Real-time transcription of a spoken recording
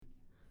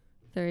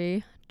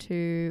3,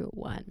 2,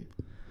 1.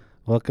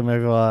 Welcome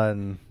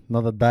everyone.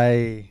 Another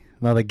day,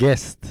 another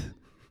guest.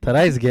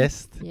 Today's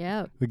guest,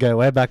 Yeah. we go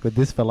way back with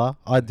this fella.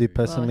 I do Well,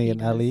 personally, he and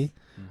does. Ali,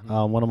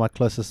 one of my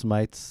closest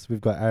mates.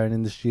 We've got Aaron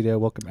in the studio.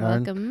 Welcome,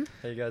 Aaron. Welcome.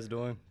 How you guys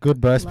doing?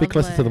 Good, bro. Speak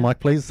closer to the Lovely. mic,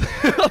 please.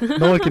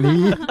 No one can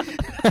hear you.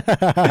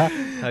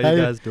 How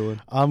you guys doing?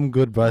 I'm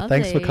good, bro.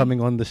 Thanks for Lovely.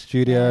 coming on the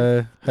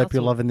studio. Hope That's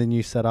you're all- loving the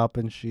new setup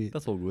and shit.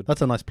 That's all good.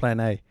 That's a nice plan,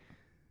 eh?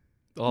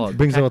 Oh, It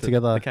brings it all cactus-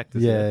 together. The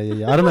cactus.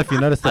 Yeah. I don't know if you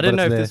noticed it, I didn't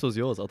know but if it's this was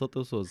yours. I thought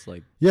this was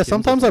like. yeah, Kim's or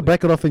sometimes I something.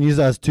 break it off and use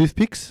it as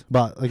toothpicks,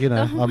 but like, you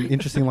know, Oh I'm my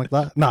interesting like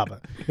that. Nah,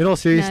 but in all No,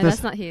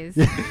 seriousness, that's not his.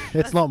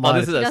 it's not Oh, mine.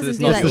 this is He this doesn't is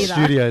do not It's that the yours.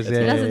 either. studios. It's Yeah,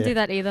 He yeah, doesn't yeah. do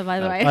that either, by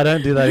the way. I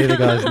don't do that either,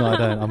 guys. No, I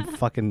don't. I'm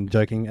fucking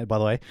joking, by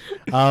the way.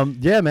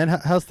 Yeah, man.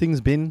 How's things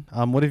been?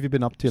 What have you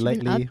been up to What you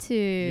been lately? up to?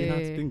 Yeah, no,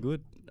 it's been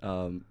good.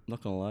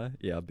 Not gonna lie.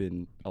 Yeah,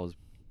 I was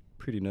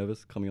pretty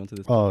nervous coming onto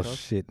this Oh podcast.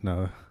 shit,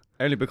 no.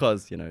 Only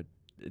because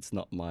it's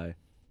not my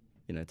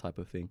type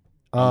of thing.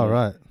 Oh Yeah.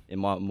 right. It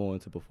might more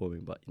into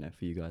performing, but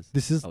for you guys,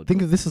 This is I'll do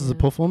think it. of this as a Yeah.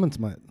 performance,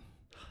 mate.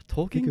 Think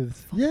talking. of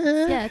this.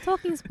 Yeah. Yeah,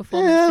 talking's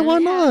performance. Yeah, why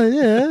yeah. not?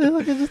 Yeah,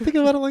 like just think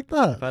about it like If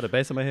I that. had a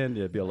bass in my hand,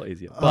 yeah, it'd be a lot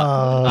easier. But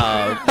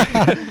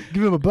Oh.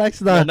 Give him a black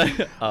star.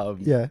 Yeah.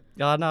 Yeah,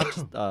 no,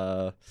 just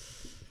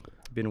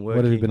been working.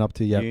 What have you been up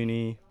to? Yeah.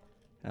 Uni.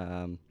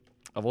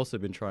 I've also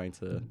been trying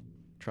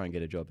and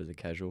get a job as a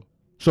casual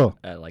Sure.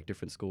 at like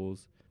different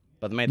schools.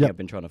 But the main Yep. thing I've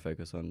been trying to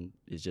focus on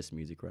is just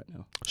music right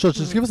now. Sure.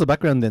 Just give us a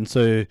background then.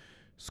 So,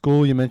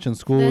 school. You mentioned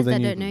school. those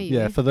then that you, don't know you.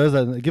 Yeah. For those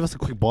that give us a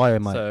quick bio,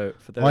 mate. So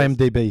for those,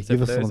 IMDb. so Give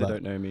for us some those of that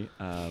that. don't know me,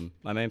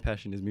 my main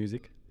passion is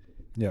music.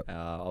 Yep.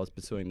 I was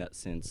pursuing that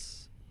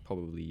since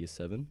probably year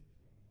 7.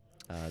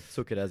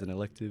 Took it as an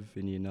elective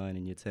in year 9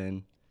 and year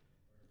 10.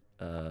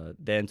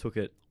 Then took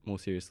it more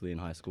seriously in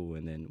high school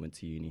and then went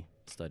to uni.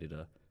 Studied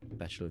a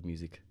Bachelor of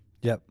Music.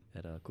 Yep.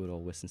 At good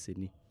old Western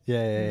Sydney.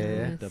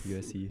 Yeah. Nice.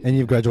 WSU. And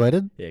you've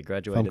graduated? Yeah,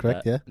 graduated.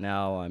 correct, that.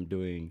 Now I'm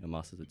doing a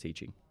Masters of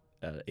Teaching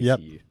at Yep.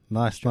 ACU.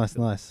 Nice.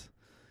 Strathfield.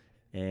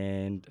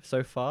 And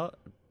so far,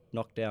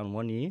 knocked down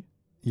 1 year.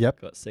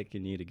 Yep. Got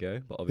second year to go.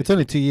 But It's obviously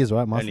only 2 years,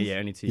 right, Masters?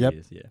 only 2 Yep.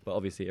 years. Yeah, but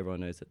obviously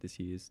everyone knows that this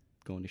year's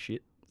going to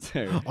shit.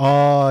 So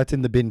Oh, it's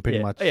in the bin pretty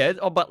yeah. much. Yeah.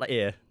 But like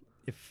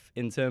if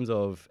in terms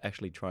of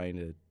actually trying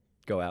to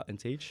go out and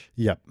teach,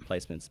 Yep.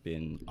 placement's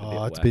been. A Oh,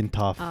 bit it's whack. been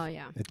tough. Oh,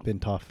 yeah. It's been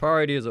tough.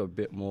 Priorities are a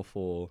bit more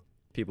for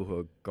people who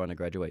are going to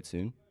graduate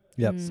soon.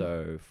 Yep. Mm.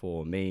 So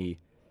for me,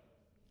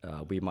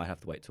 we might have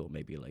to wait till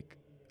maybe like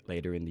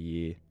later in the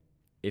year.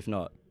 If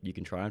not, you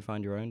can try and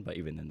find your own. But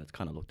even then, that's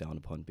kind of looked down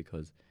upon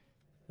because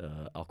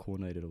our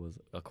coordinator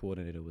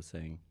was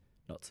saying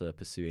not to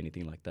pursue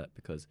anything like that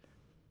because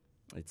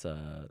it's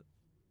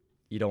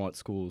you don't want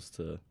schools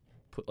to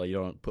put you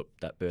don't want to put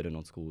that burden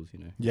on schools.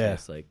 Yeah.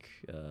 It's like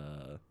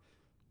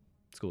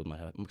schools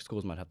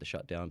might have to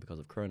shut down because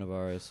of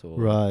coronavirus or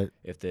Right.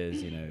 if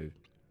there's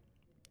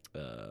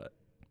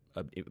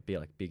it would be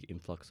like big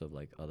influx of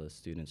like other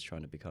students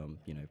trying to become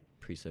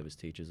pre-service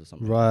teachers or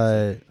something.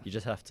 Right. So you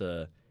just have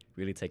to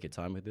really take your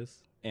time with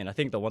this. And I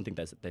think the one thing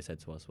that they said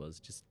to us was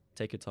just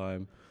take your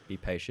time, be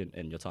patient,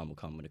 and your time will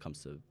come when it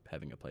comes to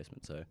having a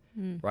placement. So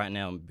Mm. right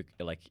now,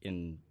 like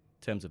in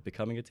terms of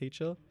becoming a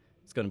teacher,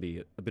 it's going to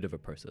be a bit of a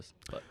process.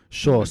 But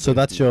Sure. So Okay,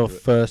 that's you your do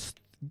it. first,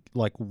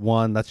 like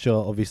one. That's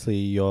your obviously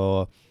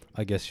your,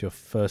 I guess your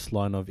first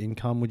line of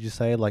income. Would you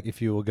say like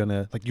if you were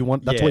gonna like you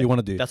want that's Yeah, what you want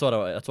to do. that's what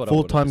I Full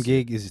wanna time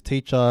pursue. gig is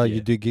teacher. You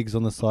Yeah. do gigs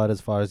on the side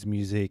as far as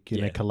music. You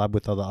know, Yeah. collab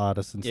with other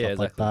artists and Yeah, stuff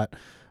like exactly.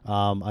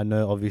 that. I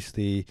know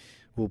obviously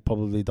we'll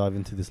probably dive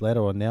into this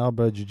later on now,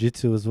 bro.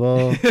 Jiu-jitsu as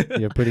well.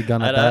 You're pretty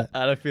gun at that.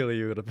 I don't feel like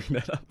you're going to bring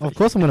that up. Of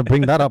course I'm gonna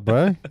bring that up,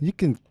 bro. You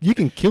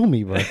can kill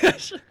me, bro.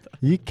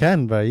 You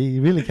can, bro. You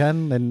really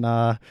can, and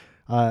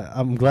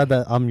I'm glad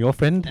that I'm your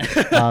friend,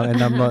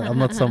 and I'm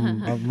not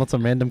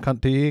some random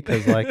cunt to you,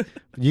 because like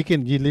you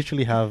can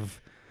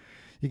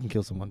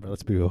kill someone, bro.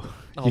 Let's be real.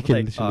 Oh, You can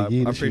thanks. literally-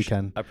 you I literally appreciate,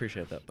 can. I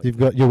appreciate that.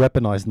 But You're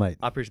weaponized, mate.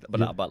 I appreciate that. But,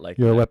 you- but like,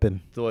 You're a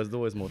weapon. there's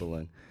always more to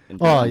learn. in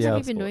Oh, How doing long yeah. have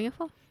you sport. been doing it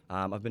for?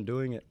 I've been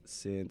doing it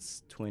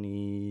since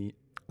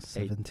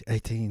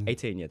 2018.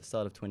 18. Yeah, the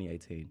start of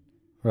 2018.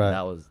 Right.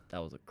 That was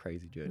a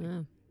crazy journey,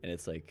 Yeah. and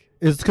it's like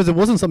It's because it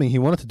wasn't something he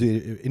wanted to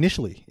do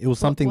initially. It was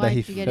something why that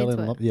he did you get fell in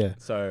into it? love. Yeah.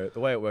 so. The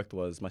way it worked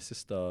was my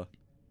sister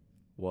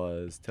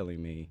was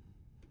telling me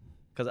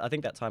because I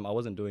think that time I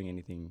wasn't doing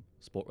anything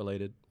sport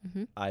related.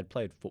 Mm-hmm. I had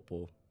played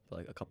football for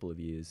like a couple of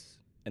years,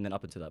 and then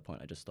up until that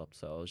point, I just stopped.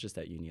 So I was just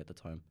at uni at the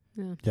time,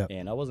 Yeah. Yeah.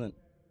 and I wasn't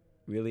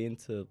really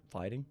into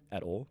fighting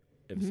at all.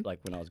 It was Mhm. like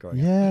when I was growing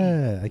up.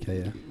 Yeah. Okay.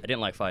 Yeah. I didn't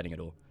like fighting at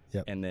all.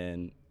 Yep. And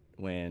then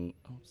when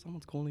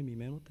someone's calling me,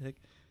 man, what the heck?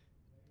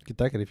 You can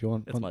take it if you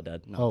want. It's my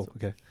dad. No, Oh, it's-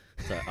 okay.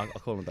 so I'll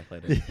call him back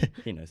later. Yeah.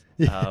 He knows.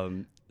 Yeah.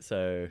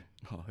 So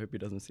I hope he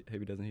doesn't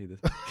hear this.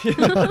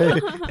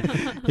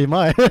 He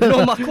might.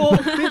 No, my call,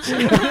 bitch.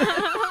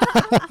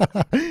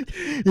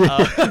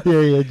 yeah.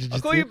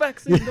 I'll call you back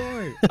soon, don't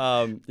worry.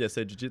 Yeah,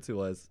 so jiu-jitsu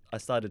was, I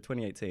started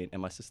 2018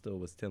 and my sister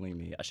was telling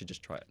me I should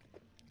just try it.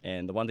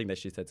 And the one thing that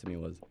she said to me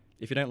was,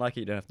 if you don't like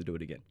it, you don't have to do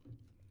it again.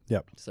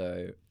 Yep.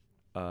 So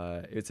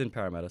It's in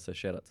Parramatta, so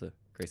shout out to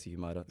Gracie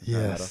Humida.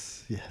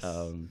 Yes. Yes.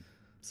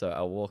 So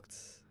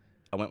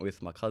I went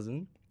with my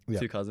cousin, Yep.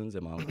 2 cousins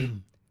and my uncle.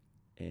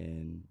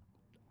 And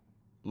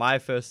my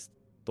first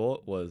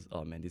thought was,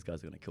 oh man, these guys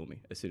are going to kill me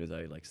as soon as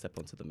I like step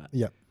onto the mat.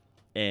 Yep.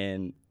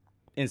 And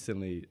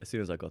instantly, as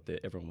soon as I got there,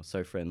 everyone was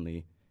so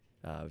friendly,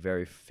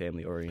 very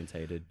family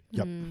orientated.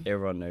 Yep.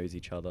 Everyone knows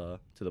each other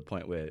to the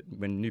point where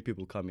when new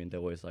people come in, they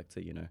always like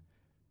to,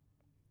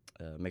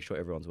 make sure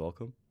everyone's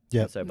welcome.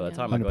 Yep. And so by the Yeah.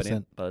 time I got in,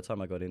 100%. by the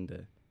time I got in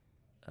there,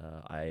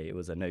 it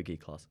was a no gi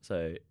class.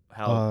 So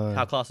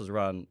how classes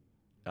run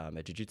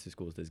at jiu-jitsu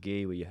schools, there's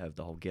gi where you have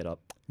the whole get up,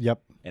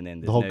 Yep. and then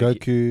there's The whole no gi.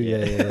 Goku.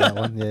 Yeah. That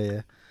one.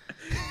 Yeah.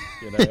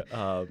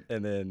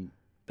 And then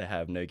they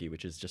have no gi,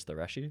 which is just the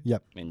rashi.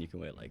 Yep. And you can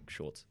wear like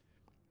shorts.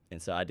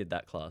 And so I did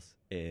that class,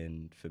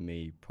 and for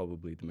me,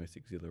 probably the most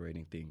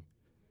exhilarating thing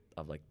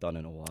I've like done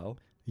in a while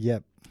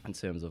Yep. in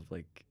terms of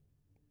like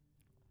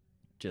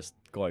just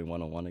going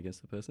one-on-one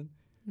against the person.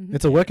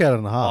 It's a workout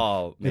and a half.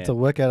 Oh man, It's a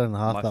workout and a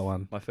half. my that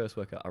one. My first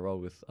workout, I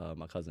rolled with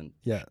my cousin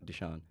Yeah.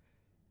 Deshaun.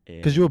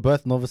 Because you were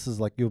both novices,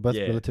 like you were both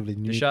Yeah. relatively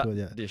new to it.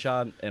 Yeah.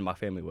 Deshaun and my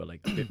family were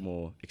like a bit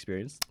more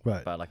experienced,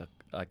 Right. by like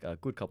a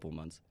good couple of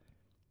months,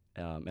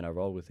 and I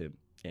rolled with him.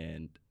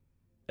 And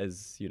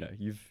as you know,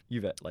 you've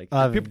like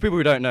people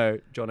who don't know,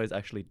 Jono's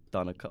actually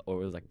done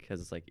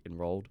has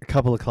enrolled A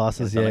couple of and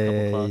classes. done Yeah.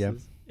 a couple Yeah.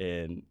 classes,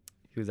 and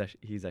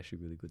he's actually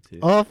really good too.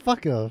 Oh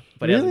fuck off!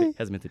 But he Really?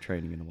 hasn't been to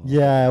training in a while.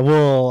 Yeah.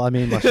 Well, I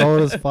mean, my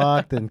shoulder's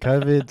fucked and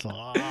COVID.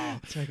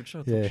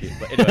 Yeah.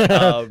 But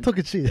anyway,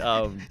 Talking shit.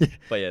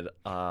 but yeah,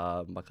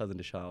 my cousin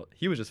Deshaun,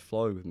 he was just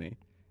flowing with me,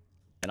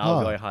 and I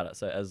was Oh. going harder.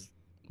 So as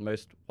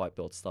most white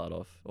belts start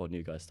off, or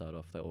new guys start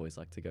off, they always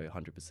like to go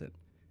 100%,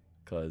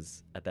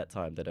 because at that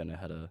time they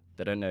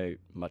don't know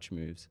much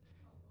moves,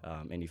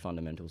 any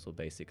fundamentals or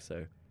basics.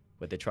 So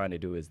what they're trying to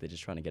do is they're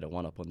just trying to get a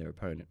one up on their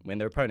opponent when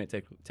their opponent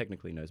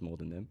technically knows more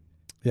than them.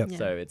 Yep. Yeah.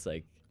 So it's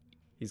like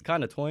he's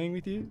kind of toying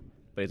with you,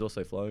 but he's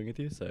also flowing with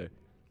you. So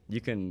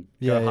you can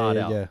Yeah. go hard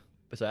Yeah. out. Yeah.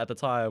 So at the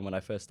time when I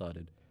first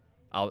started,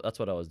 that's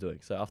what I was doing.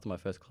 So after my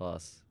first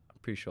class, I'm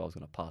pretty sure I was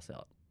gonna pass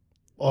out.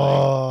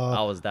 I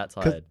Oh. was that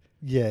tired.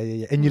 Yeah.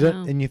 And you Wow.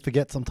 don't, and you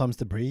forget sometimes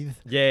to breathe.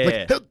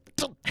 Yeah. Like,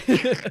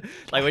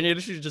 Like when you're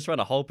literally just trying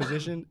to hold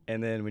position,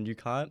 and then when you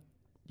can't,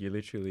 you're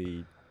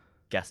literally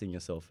gassing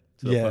yourself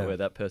to the Yeah. point where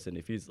that person,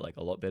 if he's like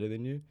a lot better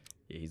than you,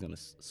 he's gonna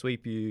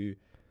sweep you.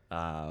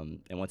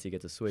 And once you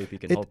get to sweep, you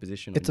can hold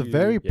position. It's on a you.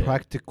 very Yeah.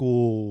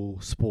 practical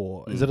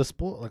sport. Is Mm. it a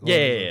sport? Like, Yeah, or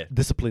yeah, is it yeah.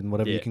 discipline,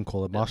 whatever you Yeah. can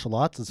call it, Yeah. martial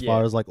arts. As Yeah.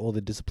 far as like all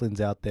the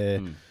disciplines out there,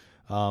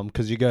 Mm.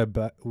 because you go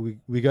back,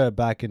 we go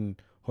back in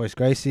Horace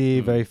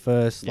Gracie, Mm. very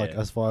first, like Yeah.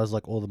 as far as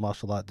like all the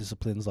martial art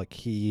disciplines, like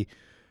he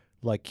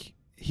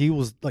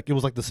was like it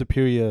was like the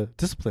superior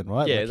discipline,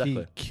 right? Yeah, like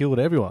exactly. He killed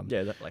everyone.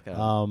 Yeah, like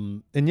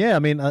And yeah, I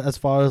mean, as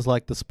far as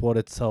like the sport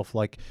itself,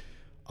 like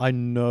I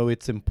know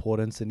its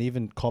importance, and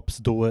even cops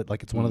do it.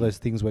 Like it's one of Mm. those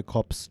things where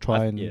cops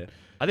try and yeah.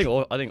 I think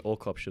all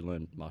cops should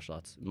learn martial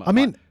arts. I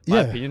mean,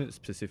 my yeah. opinion is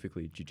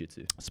specifically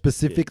jiu-jitsu.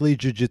 specifically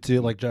jiu-jitsu,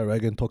 like Joe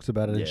Rogan talks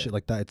about it and Yeah. shit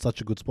like that. It's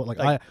such a good sport. Like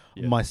yeah.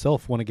 I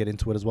myself want to get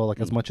into it as well,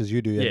 like as Mm. much as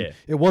you do. And Yeah.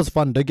 it was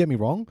fun. Don't get me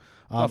wrong.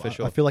 Oh, for I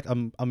sure. feel like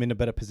I'm in a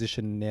better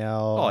position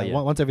now. Oh, yeah.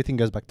 Once everything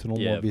goes back to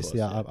normal, Yeah, of obviously,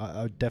 course,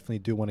 I definitely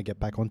do want to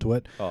get back onto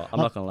it. Oh, I'm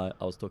not gonna lie.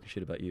 I was talking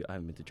shit about you. I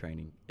haven't been to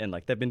training, and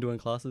like they've been doing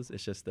classes.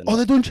 It's just Oh,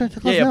 they're doing training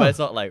class yeah, now. but it's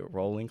not like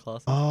rolling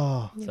classes.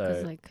 Oh, Yeah, So-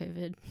 'cause, like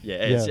COVID. Yeah,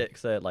 it's Yeah.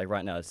 so like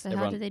right now it's So how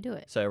everyone. do they do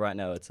it? So right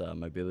now it's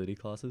mobility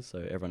classes. So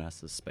everyone has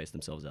to space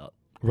themselves out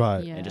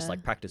right. Yeah. and just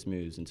like practice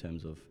moves in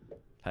terms of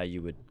how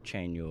you would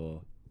chain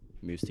your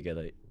moves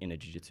together in a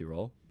jiu-jitsu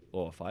roll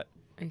or a fight.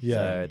 Okay. Yeah.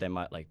 So they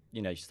might like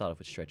you start off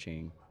with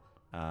stretching,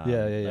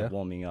 yeah.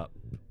 warming up,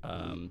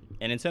 and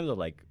in terms of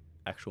like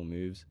actual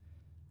moves,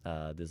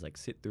 there's like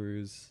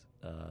sit-throughs.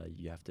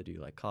 You have to do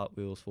like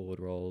cartwheels, forward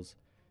rolls.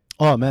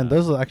 Oh man,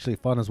 those are actually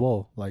fun as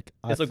well. Like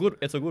It's a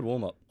good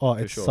warm up. Oh,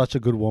 for it's sure. such a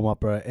good warm up,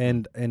 bro.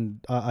 And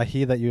I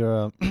hear that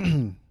you're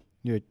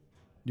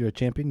you're a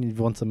champion. You've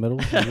won some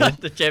medals. as well.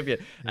 The champion.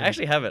 I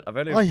actually haven't. I've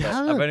only Oh, you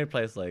haven't? I've only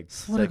placed like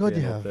Swear to God,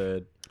 second you or have.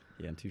 third.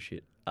 Yeah, I'm too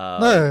shit.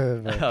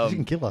 No, bro, you um,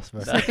 can kill us,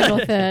 bro. Second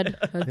or third.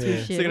 Or two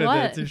Yeah. shit. Second or What?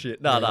 third, too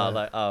shit. No, Yeah.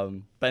 like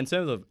but in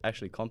terms of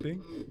actually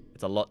comping,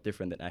 it's a lot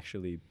different than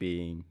actually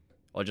being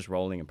or just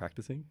rolling and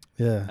practicing.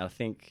 Yeah. And I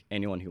think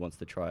anyone who wants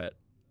to try it,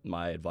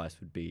 my advice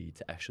would be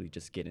to actually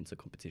just get into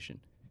competition.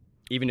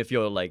 Even if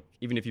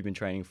you've been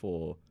training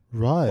for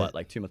Right. what,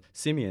 like 2 months.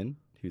 Simeon,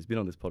 who's been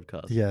on this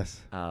podcast,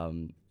 Yes.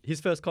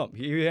 his first comp,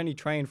 he only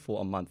trained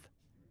for a month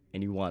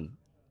and he won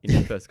in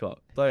his first comp.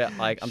 So yeah,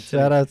 like I'm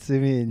telling Shout out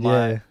Simeon.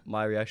 Yeah.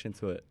 my reaction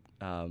to it.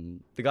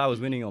 The guy was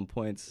winning on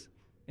points,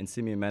 and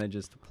Simeon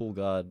manages to pull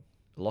guard,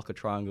 lock a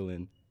triangle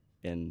in,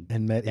 and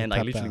And he like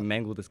tapped literally out.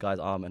 mangled this guy's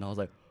arm. And I was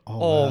like, Oh,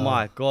 oh wow.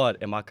 my god!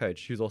 And my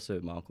coach, who's also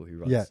my uncle, who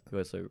runs, Yeah. who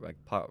also like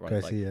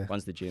Gracie, yeah.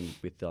 runs the gym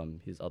with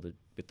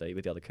with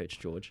the other coach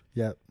George.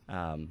 Yeah.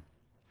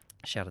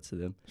 Shout out to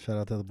them. Shout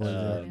out to the boys.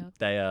 Yeah. Yeah.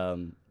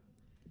 They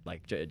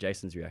like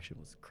Jason's reaction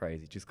was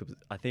crazy, just because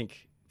I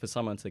think for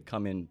someone to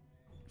come in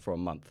for a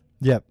month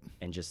Yep.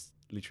 and just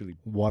literally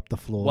Wipe the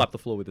floor. wipe the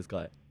floor with this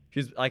guy.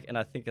 He's like, and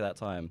I think at that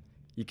time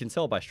you can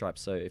tell by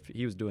stripes. So if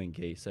he was doing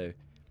gi, so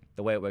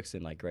the way it works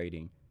in like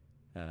grading,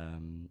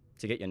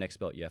 to get your next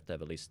belt, you have to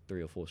have at least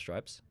 3 or 4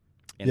 stripes.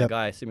 And Yep. the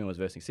guy Simeon was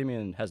versing,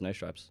 Simeon has no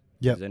stripes.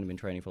 Yep. He's only been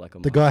training for like a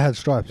The month. guy had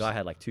stripes. The guy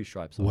had like 2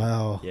 stripes. on.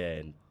 Wow. Yeah,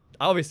 and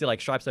obviously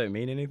like stripes don't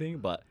mean anything,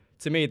 but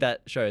to me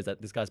that shows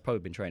that this guy's probably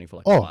been training for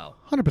like a Oh, while.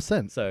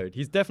 100%. So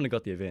he's definitely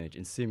got the advantage.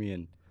 And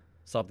Simeon,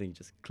 something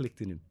just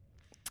clicked in him,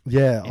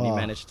 Yeah. and he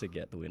managed to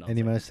get the win. And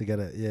he managed to get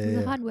it. Yeah. He's yeah.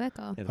 a hard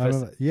worker. Yeah, I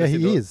remember. Yeah, first he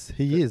built- is.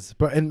 He is.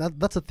 But and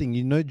that's the thing.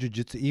 You know,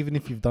 jiu-jitsu. Even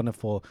if you've done it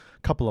for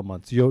a couple of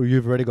months,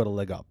 you've already got a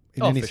leg up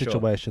in Oh, any for sure.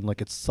 situation.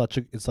 Like it's such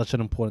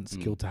an important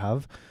Mm. skill to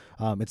have.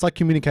 It's like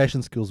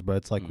communication skills, bro.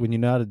 It's like when you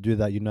know how to do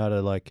that, you know how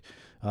to like.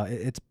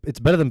 It's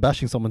better than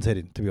bashing someone's head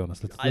in. To be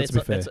honest, let's be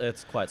fair.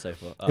 It's quite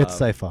safer. It's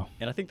safer.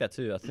 And I think that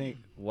too. I think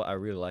what I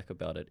really like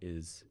about it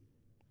is,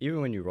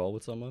 even when you roll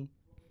with someone,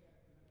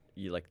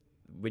 you like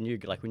when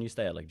you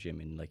stay at like gym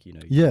and like you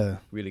Yeah.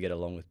 really get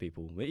along with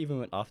people.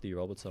 Even after you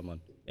roll with someone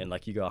and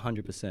like you go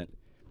 100%,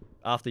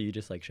 after you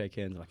just like shake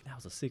hands, like that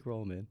was a sick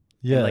roll, man.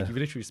 Yeah. And, like you've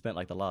literally spent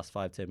like the last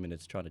 5-10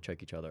 minutes trying to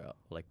choke each other out,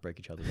 or, like break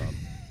each other's arm,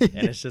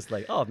 and it's just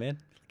like, oh man,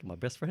 like my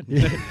best friend.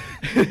 Yeah.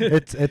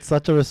 it's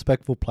such a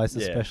respectful place,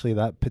 Yeah. especially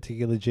that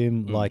particular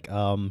gym. Mm. Like,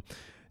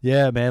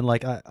 yeah, man.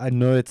 Like, I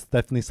know it's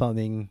definitely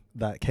something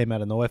that came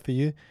out of nowhere for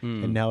you,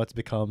 and now it's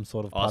become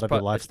sort of Oh, part it's of your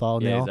pro-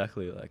 lifestyle yeah, now.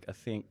 exactly. Like I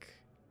think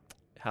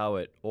how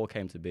it all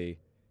came to be,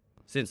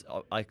 since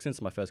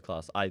my first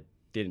class, I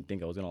didn't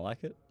think I was gonna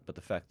like it, but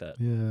the fact that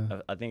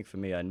Yeah. I think for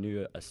me, I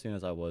knew as soon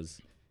as I would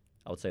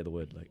say the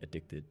word like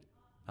addicted.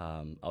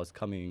 I was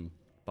coming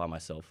by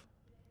myself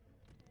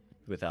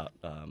without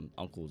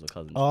uncles or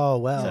cousins. Oh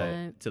wow. So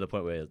Right. to the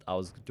point where I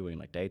was doing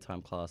like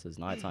daytime classes,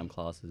 nighttime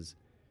classes,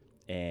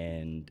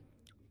 and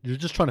You're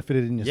just trying to fit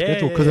it in your Yeah,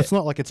 schedule yeah, because yeah. it's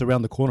not like it's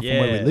around the corner from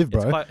where we live,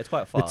 bro. It's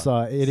quite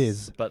far. It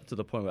is. But to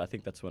the point where I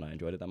think that's when I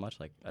enjoyed it that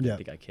much. Like I Yeah. didn't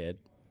think I cared.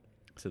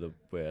 To the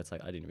where it's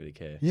like I didn't really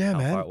care Yeah, how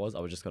man. far it was. I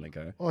was just gonna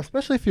go. Oh,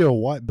 especially if you're a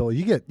white belt,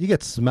 you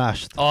get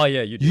smashed. Oh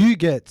yeah, you do. You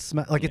get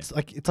smashed. Like Yeah.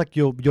 it's like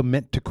you're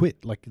meant to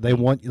quit. Like they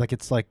want. Like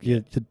it's like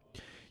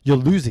you're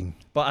losing.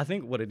 But I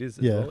think what it is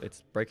as Yeah. well,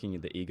 it's breaking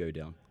the ego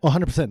down. Oh,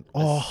 100%.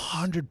 Oh, As-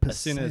 100%. As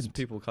soon as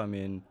people come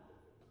in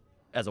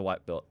as a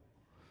white belt,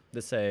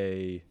 let's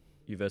say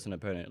you verse an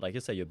opponent, like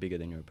let's say you're bigger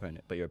than your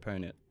opponent, but your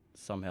opponent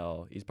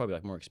somehow he's probably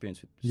like more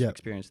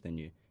experienced than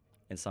you,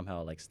 and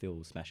somehow like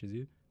still smashes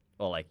you,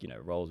 or like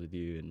rolls with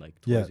you and like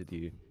toys Yeah. with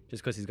you,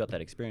 just because he's got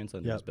that experience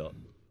under Yeah. his belt,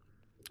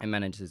 and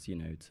manages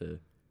to,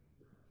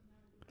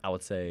 I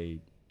would say,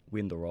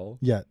 win the role.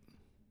 Yeah.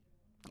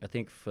 I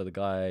think for the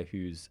guy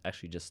who's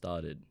actually just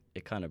started,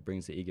 it kind of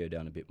brings the ego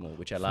down a bit more,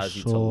 which For allows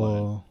you to learn.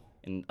 sure.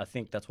 And I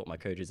think that's what my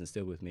coaches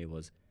instilled with me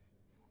was,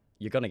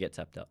 you're gonna get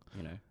tapped out.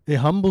 It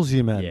humbles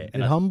you, man. Yeah, It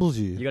and humbles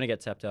you. You're gonna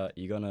get tapped out.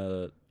 You're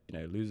gonna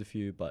lose a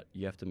few, but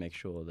you have to make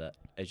sure that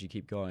as you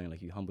keep going,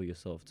 like you humble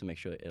yourself to make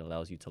sure it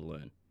allows you to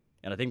learn.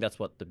 And I think that's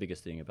what the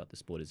biggest thing about the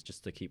sport is,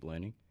 just to keep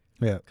learning.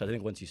 Yeah. Because I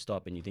think once you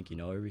stop and you think you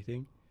know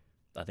everything,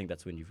 I think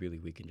that's when you've really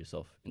weakened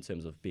yourself in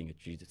terms of being a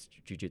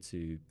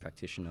jiu-jitsu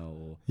practitioner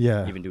or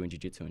Yeah. even doing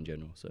jiu-jitsu in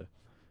general. So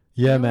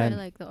Yeah, You know man. Where,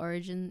 like the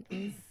origin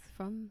is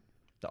from.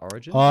 the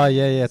origin. Oh,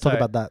 yeah, yeah. Talk So,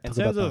 about that. In Talk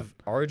about terms of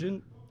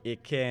origin,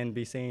 it can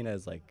be seen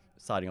as like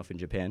starting off in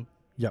Japan.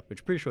 Yep.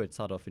 Which pretty sure it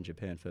started off in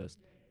Japan first.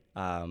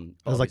 that.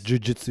 It was like obviously-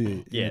 jujitsu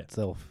in Yeah.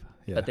 itself.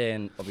 Yeah. But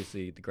then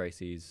obviously the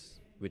Gracies,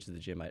 which is the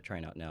gym I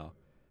train at now,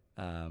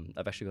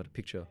 I've actually got a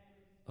picture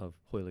of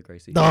Hoyler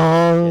Gracie.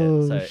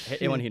 Oh, So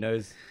shit. anyone who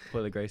knows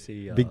Hoyler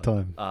Gracie, Big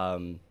time.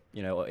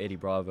 or Eddie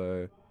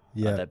Bravo,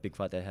 Yeah. that big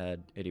fight they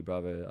had, Eddie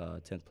Bravo,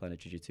 10th Planet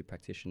Jiu-Jitsu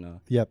practitioner,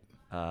 Yep.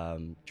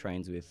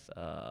 trains with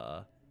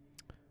the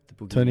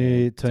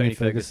Tony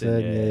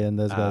Ferguson, yeah, and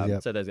those guys,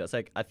 yep. So those guys,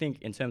 like I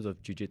think in terms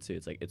of jiu-jitsu,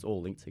 it's like it's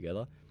all linked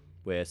together.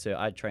 So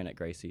I train at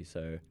Gracie,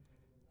 so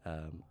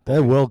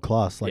They're world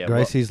class. Like Yeah, well-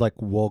 Gracie's like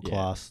world yeah.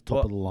 class, top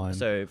Well, of the line.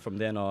 So from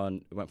then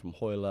on, it went from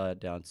Hoyler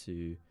down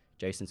to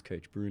Jason's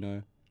coach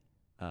Bruno,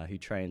 who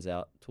trains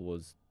out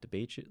towards the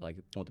beach, like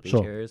more the beach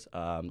Sure. areas.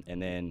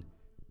 And then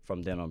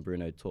from then on,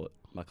 Bruno taught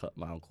my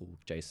uncle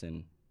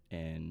Jason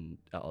and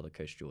our other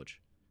coach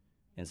George.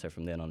 And so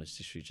from then on, it's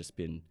literally just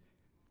been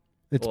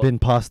It's well, been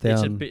passed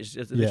it's, down. just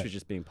yeah. literally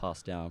just being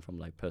passed down from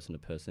like person to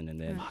person.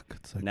 And then Fuck,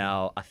 it's so good.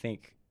 now I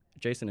think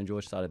Jason and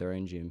George started their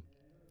own gym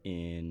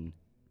in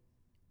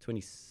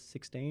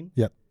 2016.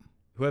 Yep.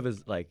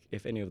 Whoever's like,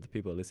 if any of the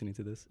people are listening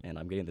to this, and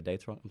I'm getting the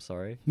dates wrong, I'm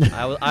sorry.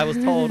 I was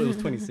told it was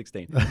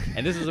 2016,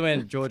 and this is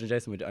when George and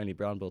Jason were the only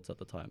brown belts at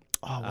the time.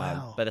 Oh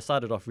wow. But they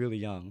started off really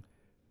young,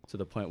 to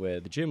the point where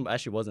the gym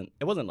actually wasn't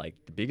like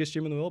the biggest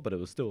gym in the world, but it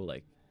was still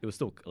like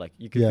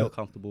you could Yeah. feel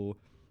comfortable,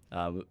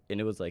 and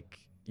it was like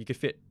you could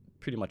fit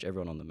pretty much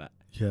everyone on the mat.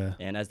 yeah.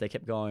 And as they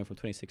kept going from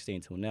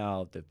 2016 till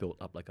now, they've built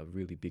up like a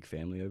really big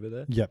family over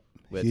there. Yep.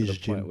 Where Huge to the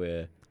gym. point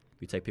where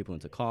we take people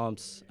into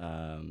comps,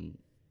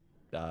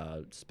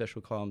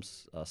 special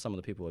comps. Some of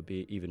the people are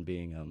even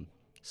being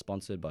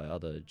sponsored by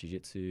other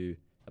jiu-jitsu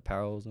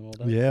apparels and all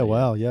that. Yeah. So,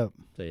 Wow. Yeah.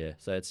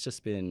 So it's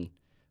just been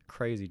a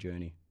crazy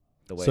journey.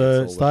 the way. So it's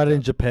it all started in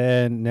worked out.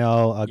 Japan. Now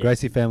Yeah.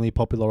 Gracie family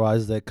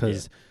popularized it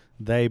because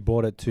they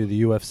brought it to the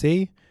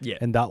UFC, Yeah,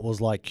 and that was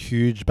like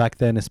huge back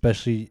then,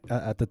 especially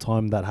at the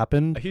time that a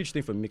happened. huge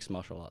thing for mixed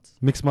martial arts.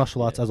 Mixed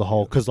martial arts Yeah, as a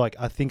whole, yeah. because like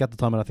I think at the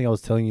time, and I think I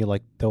was telling you,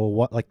 like there were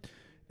what like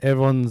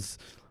everyone's,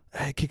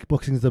 hey,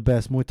 kickboxing's the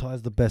best, Muay Thai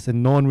is the best,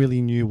 and no one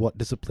really knew what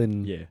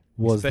discipline Yeah,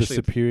 was especially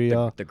the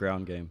superior, the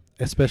ground game.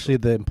 especially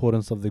the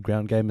importance of the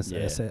ground game Yeah.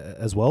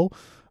 as well.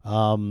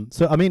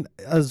 So I mean,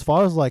 as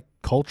far as like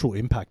cultural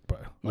impact, bro,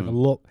 like a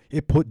Mm. lot,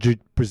 it put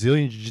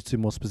Brazilian jiu-jitsu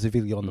more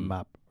specifically on the Mm.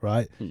 map,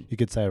 right? Mm. You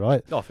could say,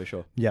 right? Oh, for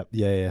sure. Yeah.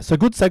 So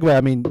good segue.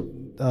 I mean,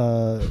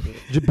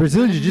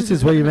 Brazilian jiu-jitsu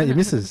is where you met your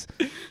missus.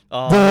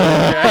 Oh,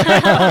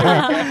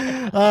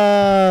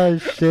 Oh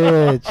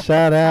shit!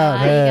 Shout out,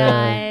 Hi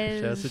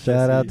hey. guys.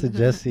 Shout out to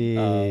Jesse.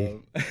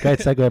 Um, Great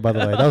segue, by the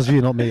way. That was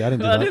you, not me. I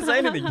didn't do I that. didn't say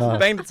anything. Just Oh.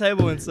 banged the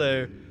table and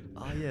so.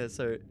 Oh yeah,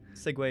 so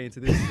segue into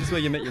this. This is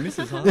where you met your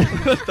missus, huh?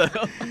 What the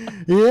hell?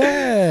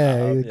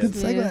 Yeah, Yeah. good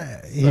Yeah.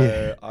 segue. So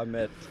Yeah. I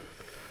met.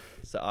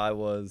 So I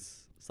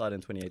was started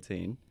in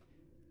 2018.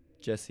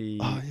 Jesse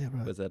Oh yeah,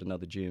 right. was at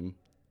another gym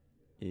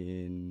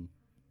in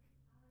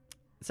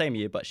same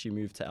year, but she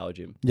moved to our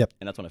gym. Yep.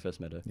 And that's when I first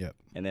met her. Yep.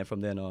 And then from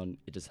then on,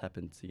 it just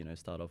happened to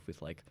start off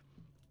with like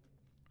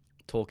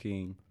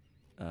talking,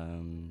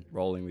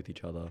 rolling with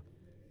each other,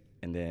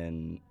 and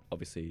then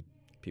obviously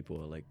people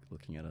were like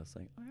looking at us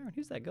like, "Oh, Aaron,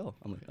 who's that girl?"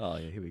 I'm like, "Oh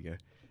yeah, here we go."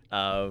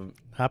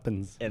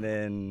 Happens. And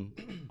then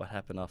what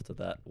happened after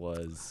that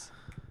was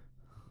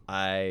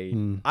I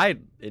Mm. I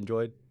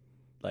enjoyed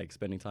like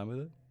spending time with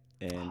her,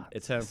 and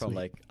it turned from sweet.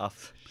 like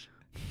after.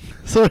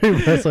 Sorry,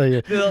 bro.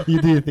 Sorry. Well,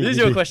 You do think. This is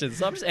you your do. question,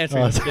 so I'm just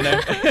answering. Oh, it, you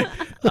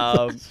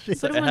know. Shit.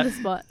 So Put him on the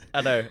spot.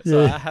 I know.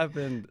 So Yeah. I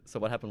happened. So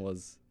what happened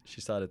was she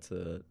started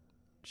to,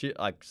 she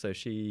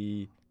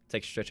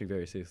takes stretching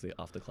very seriously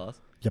after class.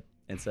 Yep.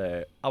 And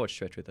so I would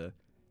stretch with her,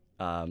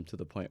 to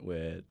the point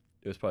where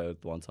it was probably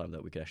the one time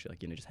that we could actually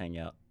just hang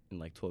out and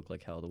like talk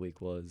like how the week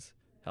was,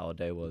 how our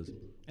day was,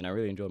 and I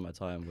really enjoyed my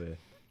time where,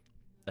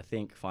 I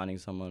think finding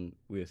someone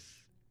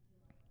with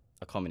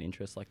a common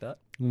interest like that.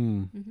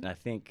 Mm. And I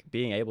think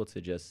being able to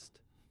just,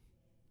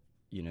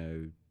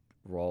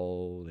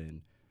 roll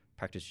and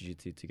practice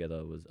jiu-jitsu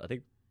together was, I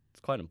think, it's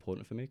quite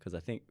important for me because I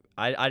think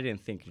I didn't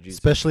think jiu-jitsu.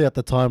 Especially at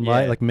the time,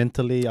 right? Yeah. Like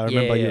mentally, I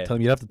remember you were yeah. telling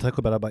me. You have to talk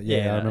about it, but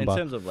yeah, I in remember.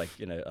 terms of like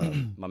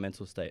my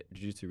mental state,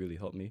 jiu-jitsu really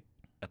helped me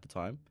at the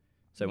time.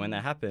 So when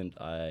that happened,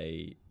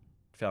 I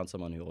found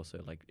someone who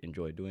also like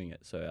enjoyed doing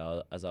it.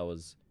 So as I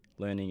was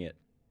learning it,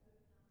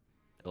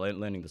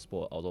 learning the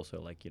sport, I was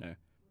also like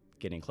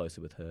getting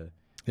closer with her.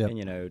 Yep.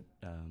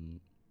 And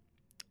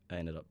I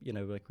ended up we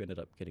ended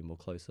up getting more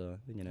closer.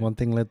 And, One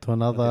thing led to one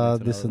thing another, led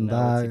to this another, and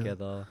now we're that.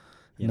 together.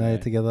 Now you're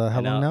together. How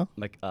And long now?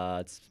 Like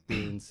it's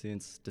been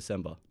since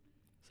December.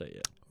 So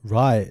yeah.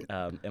 Right.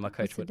 And my What's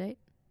coach the went. date?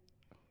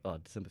 Oh,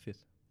 December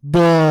 5th.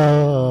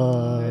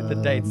 The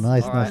dates.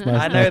 Nice, All nice, right.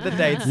 nice. I know nice. the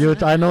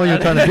dates. I know what you're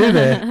trying to do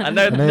there. I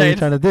know I the know what you're dates.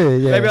 trying to do.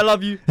 Yeah. Baby, I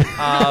love you.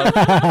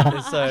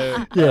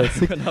 So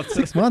Yeah,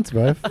 6 months,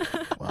 bro.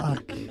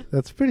 Fuck.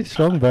 That's pretty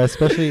strong, bro.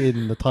 Especially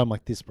in the time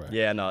like this, bro.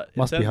 Yeah, no.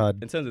 Must be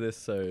hard. In terms of this,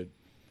 so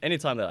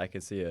anytime that I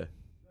can see her,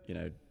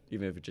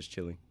 even if it's just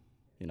chilling,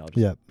 I'll just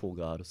Yeah. pull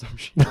guard or some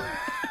shit.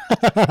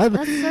 That's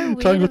so weird.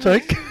 Triangle of her.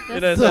 choke.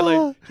 So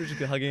like she'll just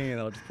be hugging, and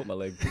I'll just put my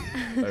leg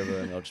over,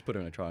 and I'll just put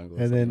her in a triangle.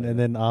 or And something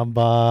then like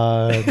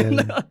armbar, and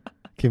then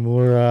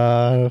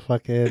Kimura,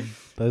 fucking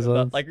those that.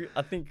 ones. Like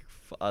I think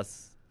for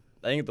us,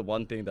 I think the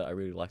one thing that I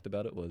really liked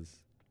about it was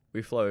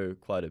we flow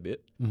quite a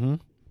bit, Mm-hmm.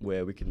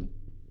 where we can.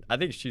 I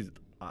think she's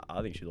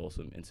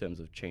awesome in terms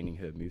of chaining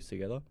her moves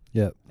together.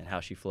 Yeah. And how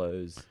she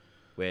flows,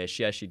 where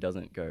she actually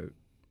doesn't go.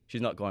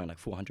 She's not going like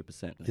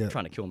 400%, Yeah.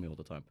 trying to kill me all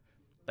the time.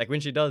 Like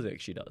when she does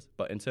it, she does.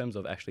 But in terms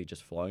of actually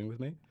just flowing with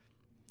me,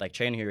 like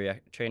training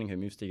her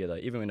moves together,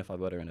 even if I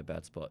got her in a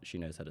bad spot, she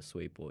knows how to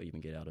sweep or even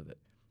get out of it.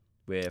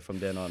 Where from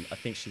then on, I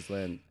think she's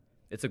learned.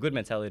 It's a good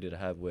mentality to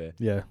have where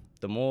Yeah.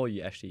 the more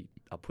you actually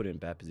are put in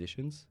bad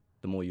positions,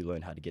 the more you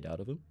learn how to get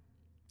out of them.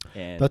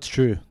 And That's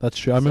true. That's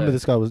true. I remember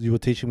So- you were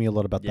teaching me a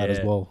lot about that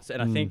as well. So,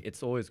 and I think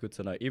it's always good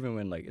to know, even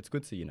when it's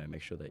good to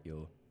make sure that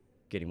you're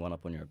getting one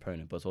up on your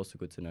opponent, but it's also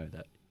good to know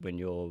that when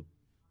you're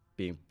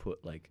being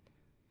put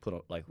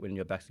on, like when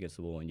your back's against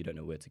the wall and you don't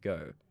know where to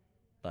go,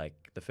 like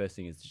the first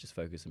thing is to just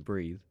focus and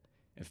breathe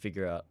and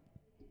figure out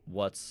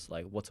what's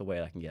a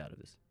way I can get out of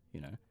this,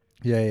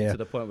 Yeah. to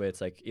the point where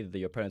it's like either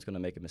your opponent's going to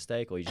make a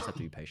mistake or you just have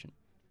to be patient.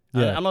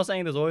 Yeah. I'm not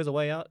saying there's always a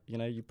way out.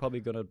 You're probably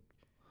going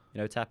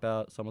to tap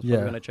out. Someone's Yeah.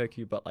 probably going to choke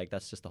you, but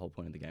that's just the whole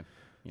point of the game.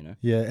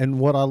 Yeah, and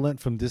what I learned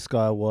from this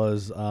guy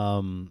was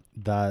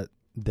that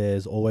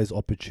there's always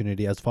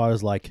opportunity as far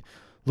as like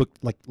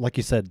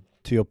you said,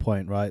 to your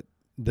point, right?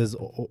 There's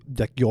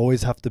you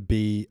always have to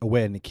be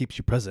aware, and it keeps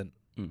you present.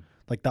 Mm.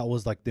 Like that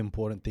was like the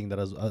important thing that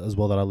as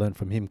well that I learned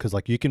from him, because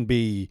like you can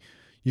be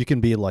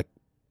like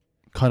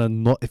kind of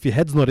not. If your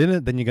head's not in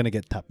it, then you're gonna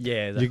get tapped.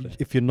 Yeah, exactly.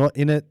 If you're not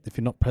in it, if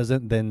you're not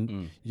present,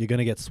 then you're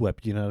gonna get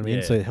swept. You know what I mean?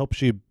 Yeah. So it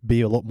helps you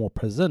be a lot more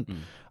present,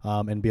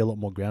 and be a lot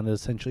more grounded,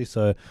 essentially.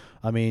 So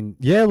I mean,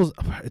 yeah,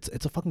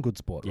 it's a fucking good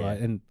sport, Yeah. right?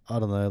 And I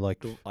don't know,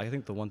 like, I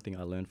think the one thing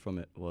I learned from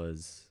it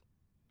was,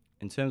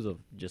 in terms of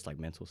just like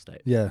mental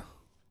state. yeah,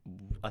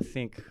 I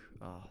think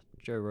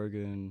Joe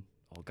Rogan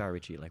or Guy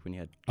Ritchie, like when he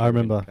had I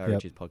remember, Guy yep.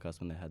 Ritchie's podcast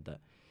when they had that,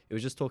 it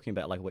was just talking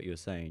about like what you were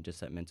saying, just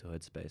that mental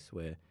headspace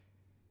where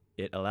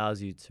it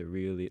allows you to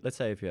really, let's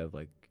say if you have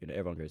like, you know,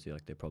 everyone goes through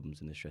like their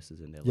problems and their stresses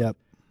in their life.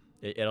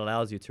 Yep. It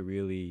allows you to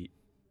really,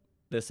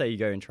 let's say you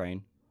go and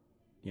train,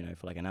 you know,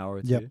 for like an hour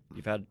or two. Yep.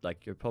 You've had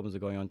like your problems are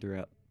going on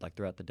throughout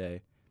the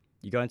day.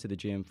 You go into the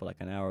gym for like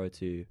an hour or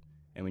two,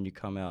 and when you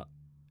come out,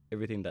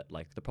 everything that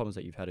like the problems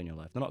that you've had in your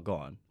life, they're not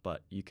gone,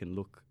 but you can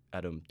look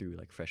at them through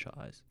like fresher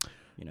eyes,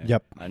 you know,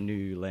 Yep. a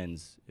new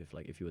lens,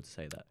 if you were to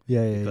say that.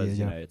 yeah, Because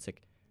yeah. you know, it's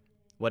like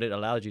what it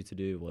allowed you to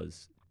do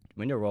was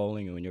when you're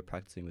rolling and when you're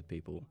practicing with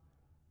people,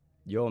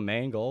 your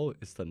main goal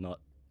is to not,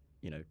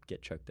 you know,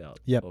 get choked out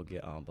Yep. or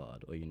get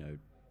armbarred or, you know,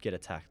 get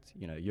attacked.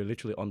 You know, you're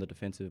literally on the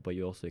defensive, but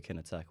you also can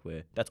attack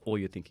where that's all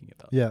you're thinking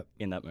about Yeah,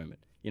 in that moment.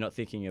 You're not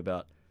thinking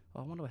about, oh,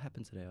 I wonder what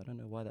happened today. I don't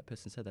know why that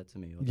person said that to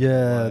me. Or I don't know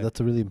yeah, why, that's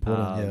a really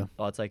important. Yeah,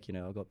 oh, it's like, you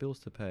know, I've got bills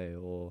to pay,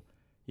 or,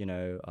 you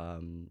know,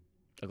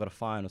 I got a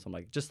fine or something,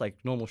 like just like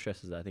normal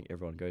stresses that I think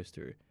everyone goes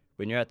through.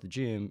 When you're at the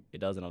gym, it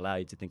doesn't allow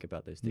you to think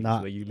about those things, Nah.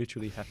 where you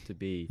literally have to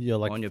be You're,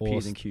 like, on your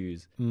P's and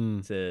Q's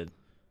to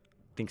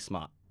think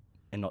smart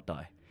and not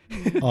die.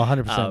 Oh,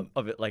 100%.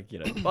 Of it, like, you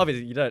know,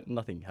 obviously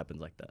nothing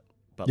happens like that.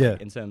 But Yeah.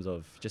 like, in terms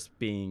of just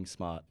being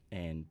smart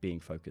and being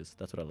focused,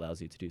 that's what it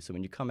allows you to do. So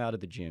when you come out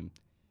of the gym,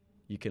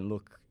 you can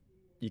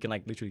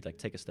like literally like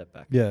take a step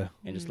back Yeah.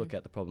 and just look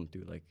at the problem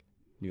through like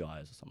new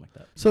eyes or something like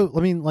that. So, I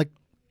mean, like,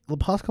 the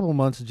past couple of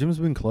months, the gym's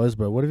been closed,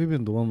 bro. What have you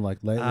been doing, like,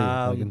 lately?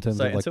 Like, in terms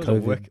of, like,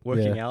 COVID?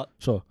 working Yeah. out,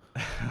 Sure.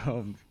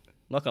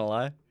 not gonna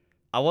lie,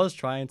 I was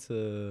trying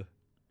to,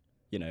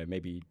 you know,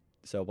 maybe,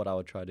 so what I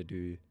would try to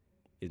do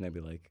is maybe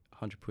like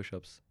 100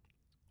 push-ups,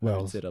 100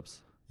 Well,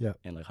 sit-ups, yeah.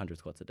 and like 100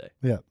 squats a day.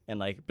 Yeah. And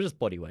like just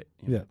body weight.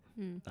 you know.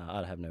 Yeah.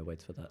 I have no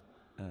weights for that.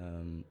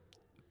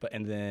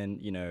 And then,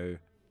 you know,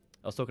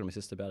 I was talking to my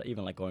sister about it,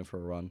 even like going for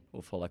a run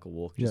or for like a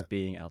walk, just Yeah.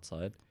 being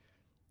outside,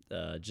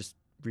 just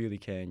really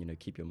can, you know,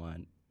 keep your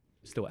mind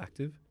still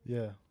active.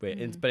 Yeah. But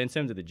in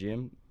terms of the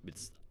gym,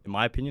 it's, in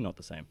my opinion, not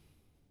the same.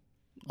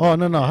 Oh,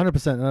 no,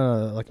 100%.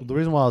 No. Like, the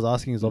reason why I was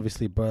asking is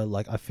obviously, bro,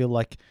 like, I feel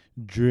like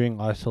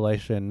during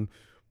isolation,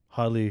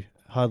 hardly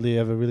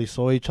ever really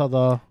saw each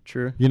other.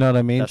 True. You know what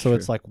I mean? That's So true.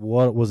 it's like,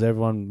 what was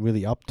everyone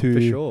really up to?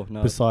 For sure.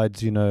 No.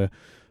 Besides, you know,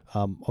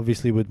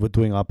 obviously we're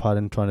doing our part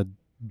in trying to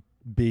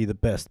be the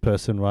best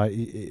person, right?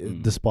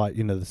 Despite,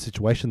 you know, the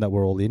situation that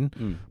we're all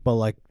in. But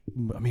like,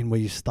 I mean, were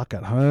you stuck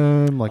at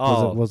home? Like,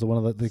 was it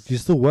one of the, like, you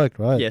still worked,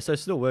 right? Yeah, so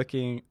still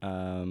working.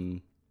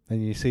 And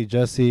you see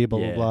Jesse, blah,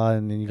 Yeah. blah, blah,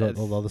 and then you got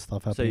all the other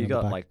stuff happening. So you in the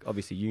got back. like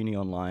obviously uni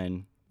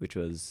online, which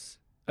was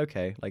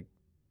okay. Like,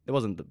 it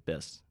wasn't the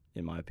best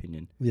in my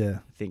opinion. Yeah.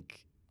 I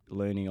think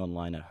learning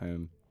online at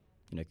home,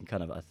 you know, can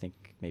kind of, I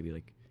think maybe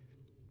like,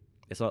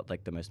 it's not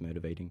like the most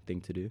motivating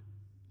thing to do.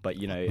 But,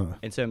 you know, No.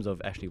 in terms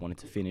of actually wanting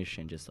to finish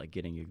and just like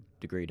getting your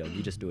degree done,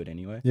 you just do it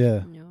anyway.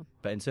 Yeah. No.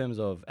 But in terms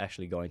of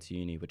actually going to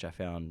uni, which I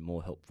found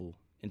more helpful,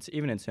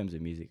 even in terms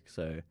of music.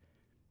 So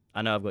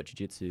I know I've got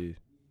jiu-jitsu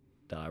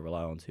that I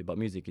rely on too, but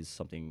music is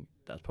something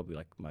that's probably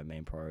like my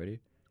main priority.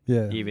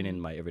 Yeah. Even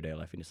in my everyday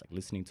life, and just like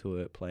listening to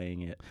it,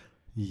 playing it.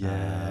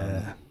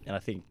 Yeah. And I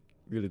think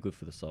really good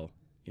for the soul,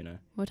 you know.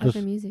 What type of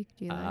 'Cause- music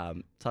do you like?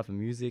 Type of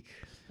music.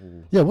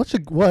 Ooh. Yeah,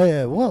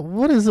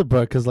 what is it,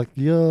 bro? Because like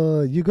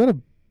you gotta.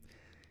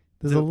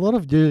 There's The- a lot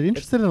of you're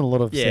interested in a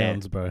lot of Yeah.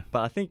 sounds, bro. But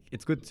I think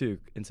it's good too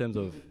in terms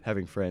of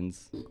having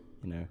friends, you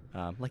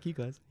know, like you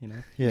guys, you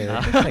know. Yeah,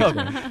 Um, thanks,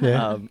 man.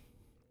 Yeah.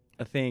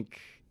 I think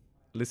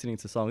listening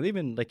to songs,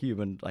 even like you,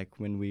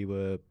 when we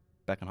were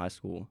back in high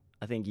school,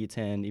 I think year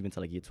 10, even to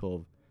like year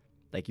 12,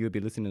 like you would be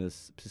listening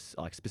to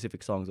like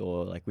specific songs,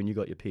 or like when you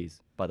got your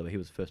P's. By the way, he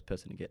was the first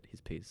person to get his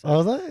P's. So, I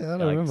was like, I don't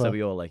like, remember. so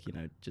we all like, you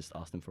know, just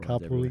asked him for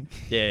rides everywhere. Carpooling.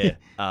 Yeah.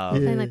 Yeah.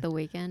 Playing like The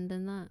Weeknd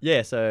and that.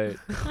 Yeah. So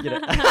you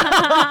know.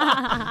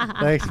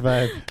 Thanks,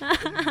 babe.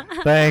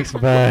 Thanks,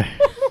 babe.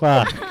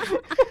 Fuck.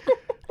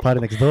 Party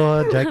next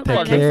door. Jack, take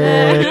Party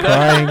care. next door.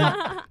 Crying.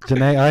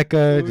 Janae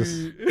Aiko,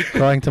 just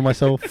crying to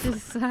myself.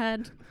 Just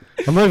sad.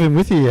 I'm not even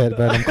with you yet,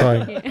 but I'm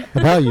crying Yeah.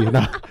 about you.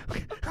 No.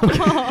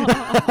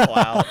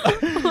 Wow.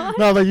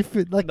 No, but you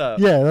feel like, No,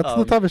 yeah, that's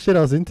the type of shit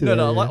I was into. No, there,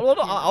 no, yeah. like, well,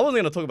 no, I wasn't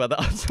gonna talk about that.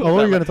 I was Oh, what were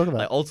you about, gonna talk about?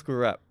 Like old school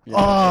rap. you know,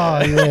 Oh,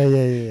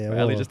 yeah. Where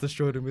Ali well, just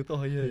destroyed him with,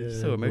 oh yeah, you're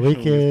so yeah, emotional. with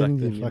this back Weekend,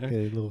 then, you you know?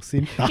 fucking little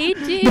simp. He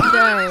did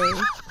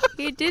though.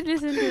 He did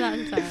listen to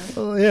that stuff.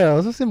 Oh, yeah, I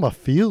was just in my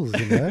feels,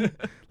 you know.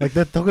 Like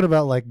they're talking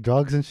about like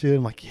drugs and shit.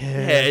 I'm like,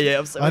 Yeah,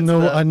 I'm so I into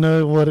know, that. I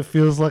know what it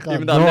feels like.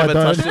 Even I though know I've I never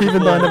don't. touched it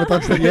Even though I before. never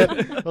touched it yet.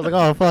 I was like,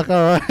 oh fuck, all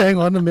right, hang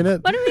on a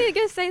minute. Why don't we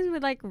get same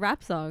with like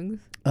rap songs?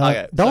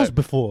 Okay, that so- was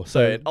before.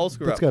 So in old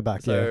school let's rap. go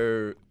back. Yeah.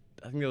 So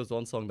I think there was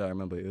one song that I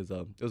remember. It was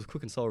a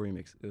Cook and Soul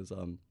remix. It was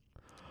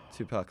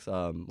Tupac's what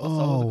song was it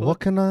called? What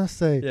can I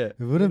say? Yeah.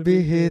 We wouldn't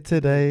be here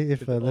today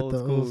if I let the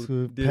old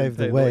school pave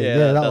the way.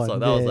 Yeah, that one.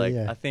 That was like,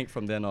 yeah. I think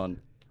from then on,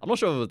 I'm not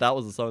sure if that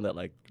was the song that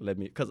like led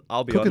me, because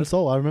I'll be Cook and honest.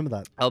 Soul, I remember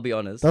that. I'll be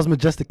honest. That was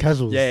Majestic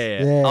Casuals.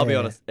 Yeah. I'll be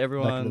honest. Back in the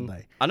Everyone,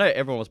 day. I know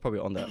everyone was probably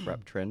on that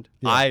rap trend.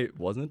 Yeah. I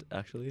wasn't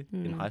actually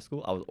in Mm. high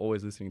school. I was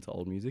always listening to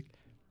old music.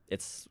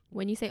 It's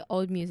When you say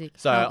old music,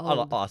 so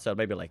how old? so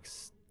maybe like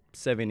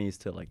 70s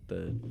to like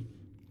the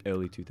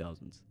early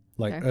 2000s.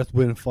 Like Okay. Earth,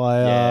 Wind,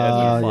 Fire. Yeah,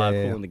 Earth, Wind, Fire,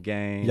 yeah. Kool and the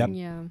Gang. Yep.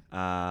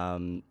 Yeah.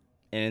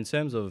 And in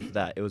terms of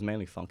that, it was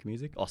mainly funk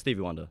music. Oh,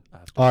 Stevie Wonder. I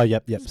have to Oh,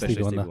 yep. especially Stevie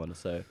Stevie Wonder. Wonder.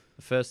 So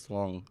the first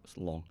song.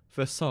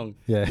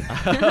 Yeah.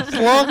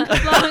 Long.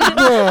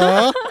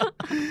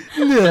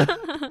 yeah.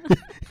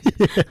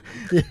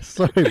 Yeah.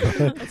 Sorry,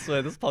 bro. I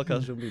swear this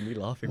podcast shouldn't be me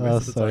laughing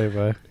most of the Sorry, time.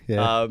 bro.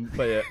 Yeah.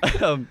 But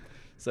yeah,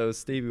 so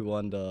Stevie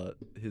Wonder,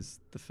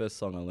 the first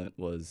song I learnt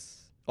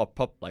was, I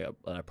properly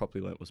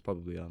learnt was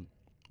probably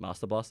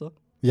Master Blaster.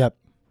 Yep.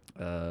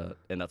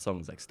 And that song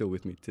is like still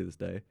with me to this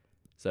day.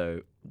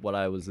 So what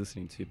I was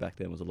listening to back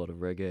then was a lot of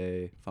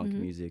reggae, funk Mhm.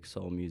 music,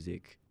 soul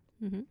music,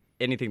 Mm-hmm.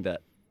 anything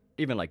that,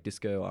 even like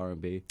disco,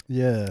 R&B,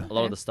 Yeah. a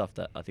lot of Okay. the stuff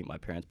that I think my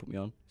parents put me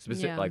on.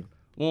 Yeah. Like,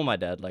 more my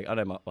dad, like I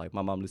know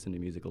my mum listened to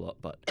music a lot,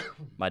 but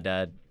my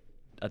dad,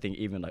 I think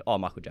even like,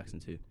 Michael Jackson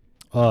too.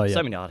 Oh, yeah.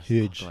 So many artists.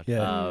 Huge. Oh, God.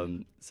 Yeah.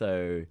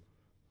 So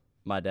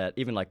my dad,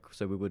 even like,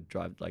 so we would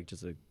drive, like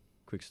just a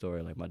quick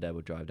story, like my dad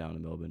would drive down to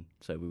Melbourne.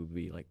 So we would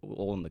be like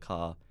all in the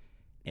car.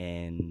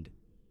 And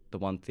the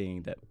one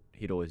thing that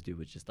he'd always do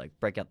was just like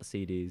break out the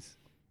CDs.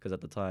 Because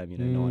at the time,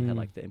 no one had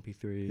like the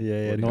MP3.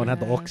 Yeah. what do No you one had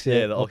the Yeah. aux yet.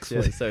 yeah, the aux, yeah.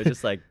 was- So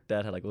just like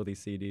dad had like all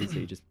these CDs, so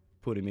he just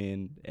put him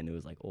in, and it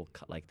was like all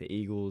like the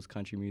Eagles,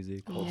 country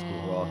music, old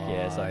school rock.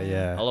 Yeah, so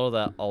yeah. a lot of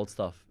that old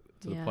stuff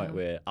to the Yeah. point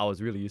where I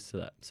was really used to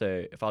that.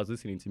 So if I was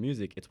listening to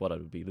music, it's what I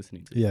would be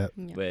listening to. Yeah.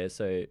 Yeah. Where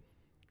so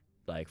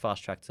like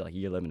fast track to like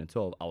year 11 and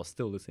 12, I was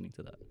still listening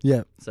to that.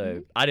 Yeah. So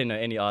Mhm. I didn't know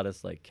any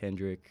artists like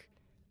Kendrick,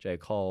 J.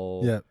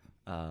 Cole, Yeah.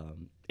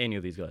 any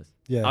of these guys.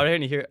 Yeah. I'd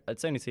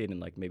only see it in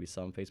like maybe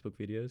some Facebook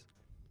videos,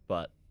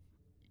 but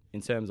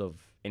in terms of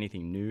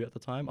anything new at the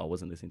time, I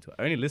wasn't listening to it.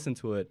 I only listened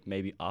to it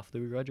maybe after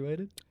we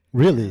graduated.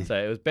 Really? So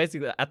it was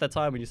basically at that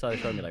time when you started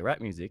showing me like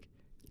rap music,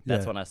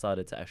 that's Yeah. when I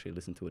started to actually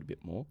listen to it a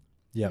bit more.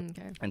 Yep.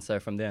 Okay. And so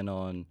from then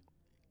on,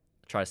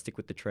 try to stick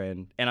with the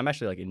trend. And I'm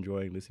actually like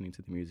enjoying listening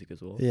to the music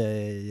as well.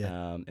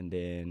 Yeah. And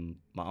then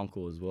my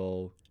uncle as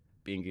well,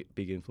 being a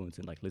big influence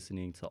in like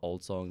listening to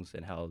old songs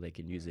and how they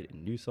can use it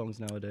in new songs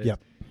nowadays. Yep.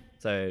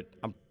 So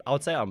I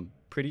would say I'm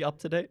pretty up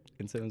to date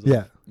in terms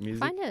Yeah. of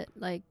music. I find it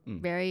like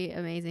Mm. very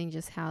amazing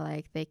just how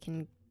like they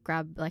can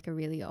grab like a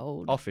really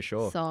old Oh, for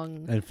sure.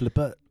 song, And flip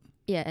it.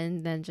 yeah,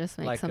 and then just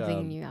make Like,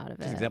 something new out of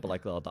Just it. example,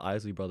 like the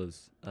Isley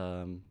Brothers.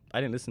 I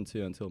didn't listen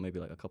to until maybe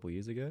like a couple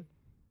years ago.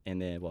 And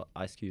then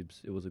Ice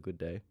Cube's It Was a Good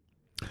Day.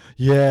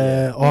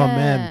 Yeah. Oh,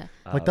 man.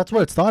 Yeah. Like, that's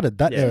where it started,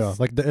 that yeah. era. Just-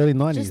 Like, the early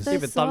 90s. just those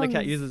Even Thundercat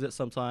songs. uses it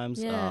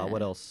sometimes. Yeah.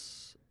 What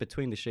else?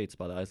 Between the Sheets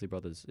by the Isley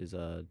Brothers is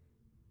a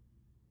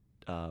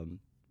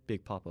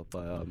Big Papa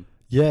by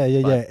Yeah.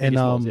 by And Biggie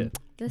Smalls, yeah.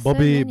 There's so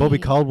Bobby many.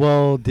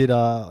 Caldwell did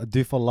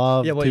Do for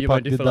Love. Yeah, well, you Tupac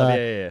won't do did for love.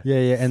 that. Yeah.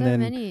 Yeah. And so then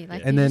many.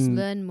 Like and you just then-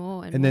 learn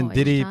more and and then more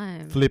Diddy each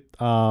time. flipped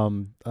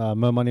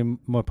More Money,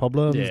 More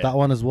Problems. Yeah. That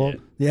one as well.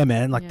 Yeah,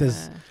 man. Like,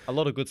 there's Yeah. A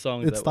lot of good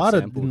songs. it that were started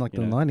sampled, in like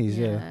you the know. 90s.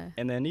 Yeah.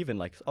 And then even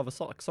like other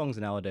songs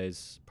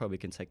nowadays probably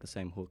can take the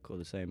same hook or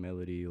the same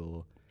melody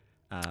or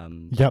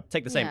Yep.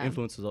 take the same Yeah.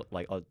 influences of,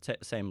 like or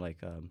same like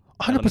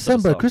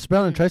 100%, bro. Chris. Chris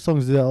Brown and Mm. Trey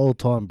Songz do that all the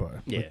time, bro.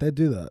 Yeah. Like, they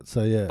do that.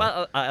 So, yeah.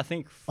 But I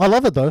think I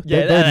love it, though.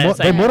 Yeah, they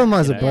same.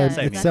 modernize You it, know, bro. yeah, It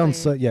same. sounds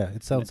so, Exactly.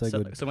 it sounds so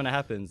good. So when it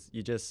happens,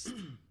 you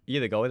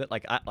either go with it.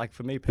 Like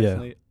for me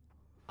personally,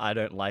 I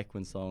don't like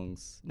when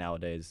songs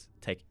nowadays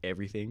take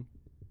everything,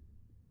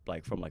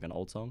 like from like an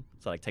old song.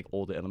 So like take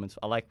all the elements.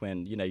 I like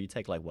when you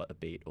take like a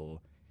beat or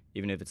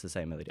even if it's the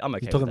same melody. I'm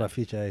okay. You're talking with about that.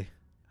 Future, eh?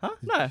 Huh?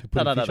 No, You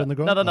put a feature on the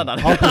no, ground? no, no,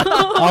 no, Oh,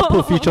 no. I'll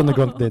put Future on the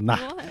ground then. Nah.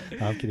 What?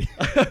 Nah, I'm kidding.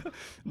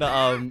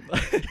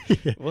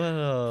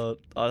 No,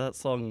 that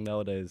song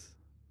nowadays,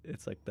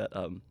 it's like that What that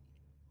are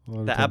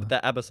we talking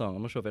that ABBA song.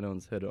 I'm not sure if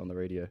anyone's heard it on the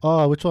radio.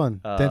 Oh, which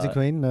one? Dancing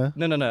Queen? No.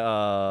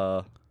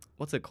 No.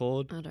 What's it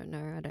called? I don't know.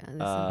 I don't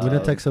listen. Uh,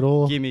 Winner Takes It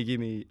All.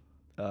 Gimme.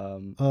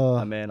 Oh.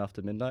 A Man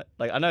After Midnight.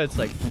 Like I know it's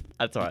like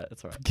that's alright.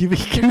 That's alright. Give me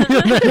a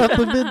night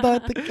after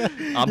midnight.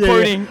 I'm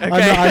pointing.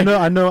 Okay.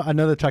 I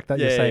know the track that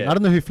you're Yeah, saying. yeah. I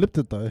don't know who flipped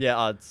it though.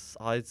 Yeah, it's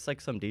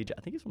like some DJ.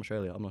 I think he's from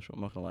Australia. I'm not sure.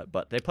 I'm not gonna lie,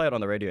 but they play it on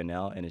the radio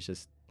now, and it's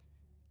just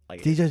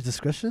like DJ's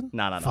discretion?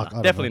 No, Fuck, I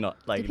don't definitely know. not.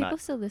 Do Like, people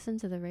still listen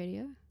to the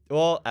radio?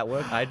 well, at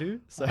work I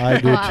do. So I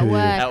do Oh, at too.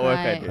 work, At work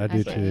I right. do. I do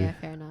Okay, too. Yeah,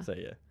 fair enough. So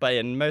yeah, but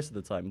yeah, most of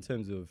the time, in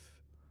terms of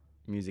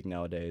music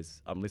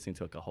nowadays, I'm listening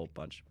to like a whole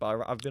bunch.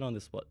 But I've been on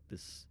this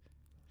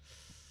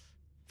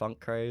funk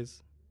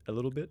craze a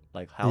little bit,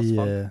 like house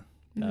funk.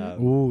 Mhm.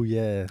 Oh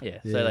yeah. Yeah.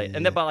 So like,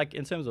 and then but like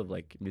in terms of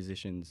like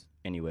musicians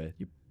anywhere,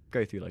 you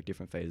go through like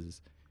different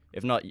phases.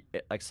 If not,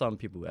 like some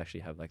people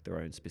actually have like their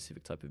own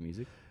specific type of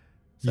music.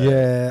 So,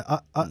 Yeah.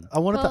 I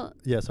wanted Well,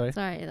 to. Yeah. Sorry.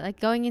 Sorry, like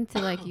going into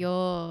like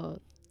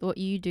what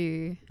you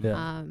do.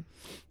 Yeah.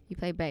 You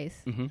play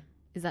bass. Mm-hmm.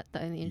 Is that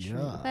the only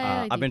instrument you Yeah. play? or do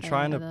I've you been play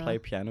trying to other- play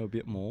piano a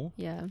bit more.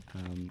 Yeah.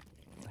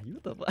 You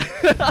what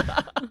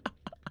the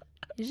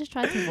You just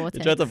tried to vortex.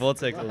 You tried to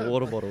vortex a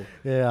water bottle.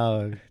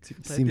 Yeah, So you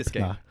can play this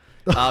game. nah.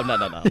 No.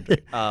 I'm joking.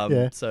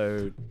 Yeah.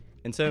 So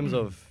in terms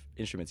of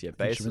instruments, yeah,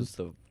 bass Instruments.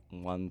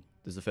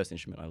 is the first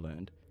instrument I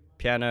learned.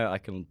 Piano I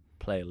can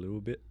play a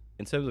little bit.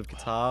 In terms of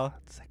guitar,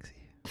 That's sexy.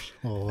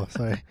 Oh,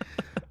 sorry.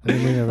 I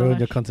didn't mean to ruin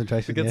your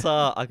concentration. the Yeah.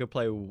 guitar I could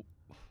play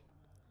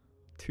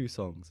 2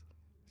 songs,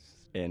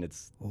 and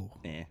it's Oh.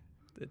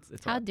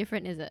 it's How hard.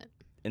 different is it?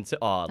 And so,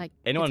 like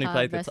anyone who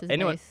guitar plays versus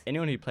anyone bass?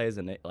 anyone who plays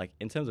like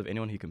in terms of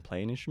anyone who can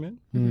play an instrument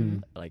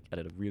Mm. like at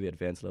a really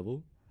advanced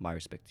level, my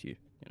respect to you.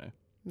 You know,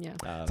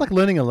 Yeah. It's like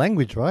learning a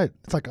language, right?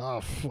 It's like,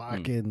 oh,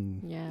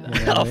 fucking. Yeah.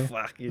 Yeah. oh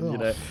fuck you, Oh, you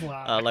know.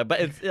 fuck. Like,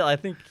 but it's I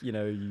think you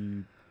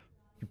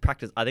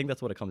practice. I think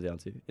that's what it comes down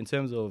to. In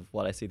terms of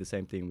what I see, the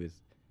same thing with,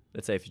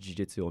 let's say, if it's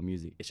jiu-jitsu or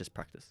music, it's just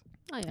practice.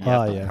 Oh You yeah.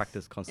 have Oh, to yeah.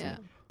 practice constantly.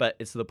 Yeah. But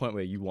it's to the point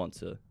where you want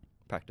to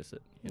practice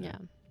it. You know? Yeah.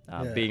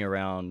 Yeah. Being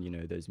around,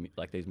 those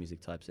those music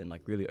types and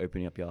like really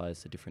opening up your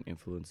eyes to different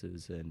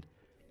influences and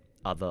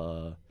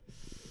other,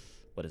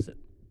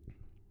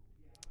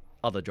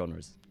 other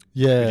genres,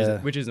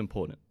 Yeah. which is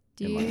important.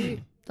 Do in my you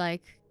opinion.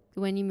 like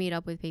when you meet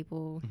up with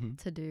people Mhm.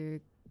 to do?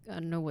 I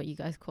don't know what you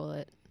guys call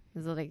it.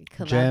 Is it like a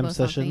collab Jam or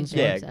something? sessions? Jam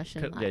Yeah,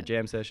 session. yeah,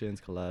 jam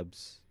sessions,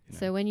 collabs.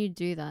 So when you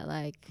do that,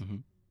 like,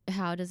 Mhm.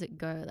 how does it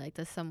go? Like,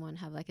 does someone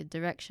have like a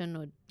direction,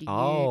 or do you?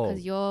 Oh.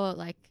 Because you're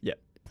like Yep.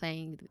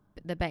 playing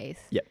the bass.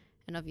 Yep.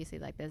 And obviously,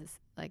 like, there's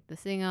like the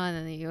singer,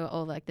 and then you're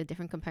all like the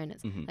different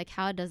components. Mhm. Like,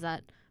 how does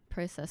that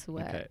process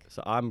work? Okay,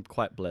 so I'm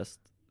quite blessed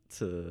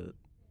to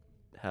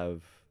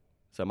have.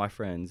 So my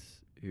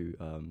friends who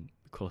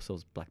call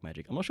ourselves Black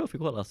Magic. I'm not sure if we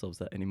call ourselves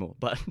that anymore,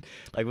 but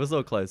like we're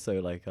so close. So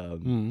like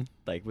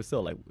like we're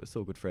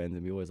still good friends,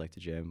 and we always like to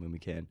jam when we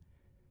can.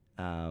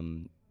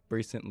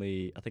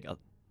 Recently, I think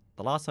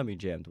the last time we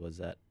jammed was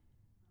at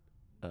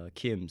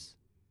Kim's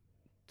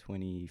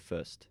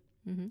 21st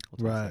Mm-hmm.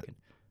 or Right.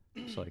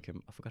 22nd. Sorry,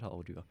 Kim. I forgot how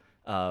old you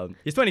are.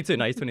 He's 22.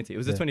 No, he's 22. It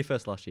was his Yeah.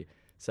 21st last year.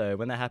 So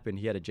when that happened,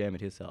 he had a jam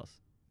at his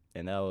house,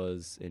 and that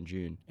was in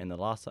June. And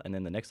and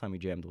then the next time we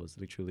jammed was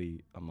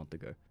literally a month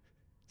ago.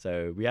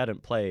 So we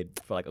hadn't played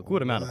for like a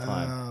good amount of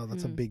time. Wow,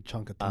 that's a Mm. big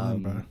chunk of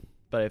time, bro.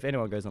 But if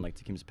anyone goes on like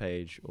to Kim's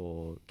page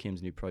or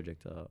Kim's new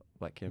project,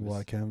 White Canvas,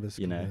 White Canvas.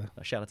 yeah,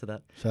 shout out to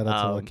that. Shout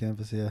out to Um, White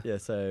Canvas, yeah. Yeah,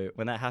 so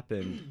when that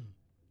happened,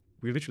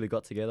 we literally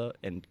got together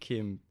and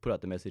Kim put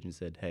out the message and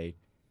said, "Hey,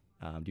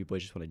 do you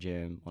boys just want to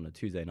jam on a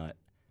Tuesday night?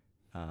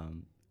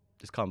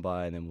 Just come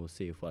by and then we'll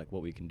see if what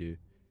we can do."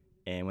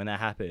 And when that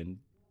happened,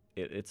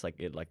 it's like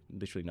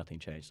literally nothing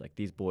changed. Like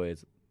these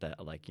boys that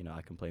are like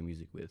I can play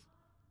music with,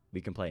 we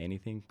can play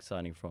anything,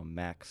 starting from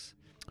Max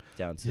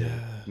down to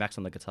Max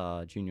on the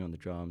guitar, Junior on the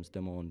drums,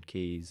 Demo on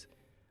keys,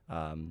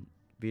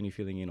 Beanie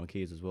filling in on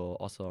keys as well,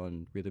 also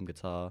on rhythm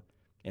guitar,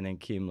 and then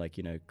Kim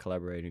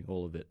collaborating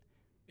all of it.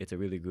 It's a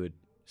really good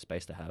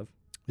space to have.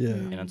 Yeah.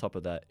 Mm. And on top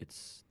of that,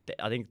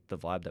 I think the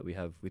vibe that we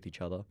have with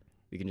each other,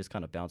 we can just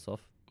kind of bounce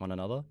off one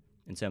another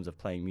in terms of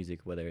playing music,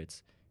 whether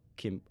it's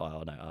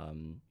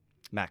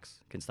Max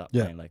can start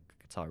Yeah. playing like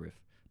guitar riff,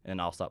 and then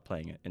I'll start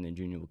playing it, and then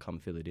Junior will come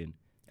fill it in,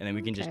 and then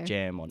we can just Okay.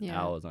 jam on Yeah.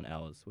 hours on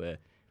hours.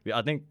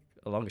 I think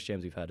the longest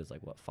jams we've had is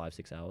like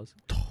 5-6 hours.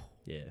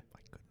 Yeah,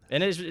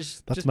 and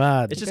it's That's just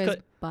mad. it's It just goes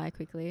got- by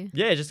quickly.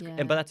 yeah, just Yeah.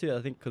 and but that too,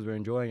 I think because we're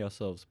enjoying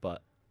ourselves,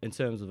 but in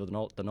terms of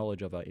the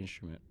knowledge of our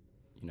instrument,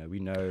 we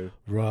know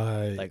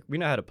Right. like we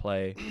know how to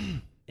play,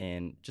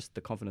 and just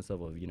the confidence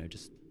level of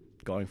just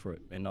going for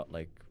it and not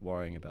like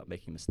worrying about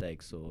making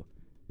mistakes or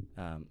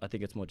I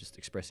think it's more just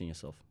expressing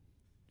yourself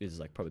is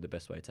like probably the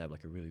best way to have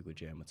like a really good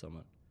jam with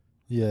someone.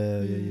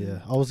 Yeah.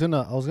 Mm. I was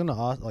gonna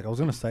ask, like, I was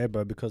gonna say,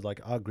 bro, because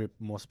like our group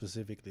more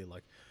specifically,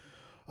 like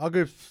our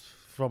group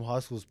from high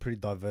school is pretty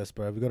diverse,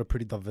 bro. We got a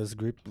pretty diverse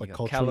group, You like got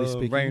culturally Callum,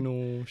 speaking.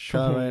 Raynor,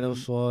 Sean,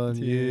 Reynolds, Sean,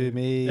 you, Tim.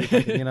 me,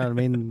 fucking, you know what I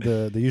mean?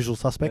 The usual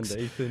suspects.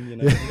 and Ethan,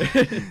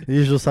 The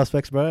usual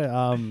suspects,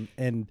 bro.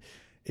 And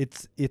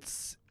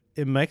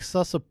it makes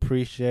us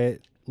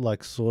appreciate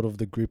like sort of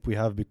the group we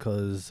have,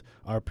 because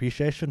our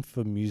appreciation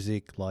for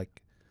music,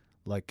 like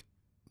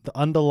the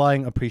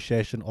underlying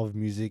appreciation of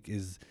music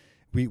is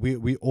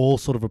we all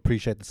sort of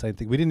appreciate the same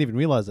thing. We didn't even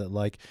realize it.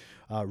 Like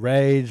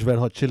Rage, Red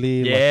Hot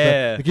Chili,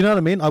 Yeah. like you know what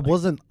I mean?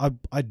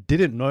 I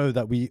didn't know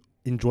that we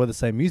enjoy the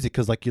same music,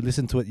 because like you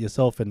listen to it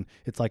yourself and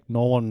it's like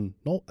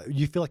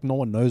you feel like no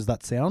one knows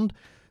that sound.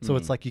 So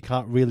it's like you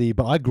can't really,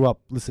 but I grew up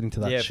listening to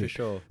that yeah, shit. for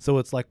sure. So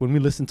it's like when we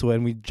listen to it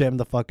and we jam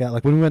the fuck out.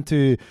 Like when we went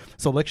to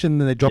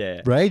Selection and they dropped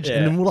Yeah, Rage, yeah.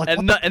 and then we're like,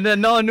 and, what and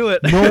then no one knew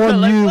it. no one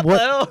Like, knew what the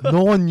hell?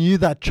 no one knew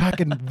that track,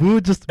 and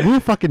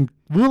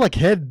we were like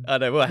head. I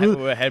know we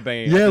were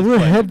headbanging. Yeah, at we this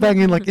were point.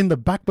 headbanging like in the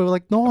back, but we're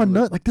like, no one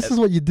knows. Like this is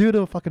what you do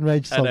to a fucking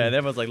Rage I song. know, and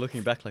everyone's like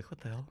looking back, like,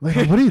 what the hell? Like,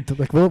 what are you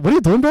what are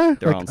you doing, bro?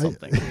 They're Like, on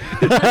something.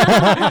 These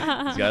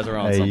guys are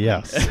on something.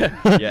 Yes.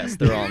 Yes,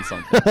 they're on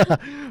something.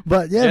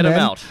 But yeah, Get man. them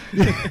out.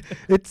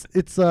 It's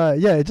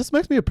it just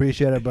makes me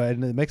appreciate it, bro,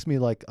 and it makes me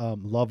like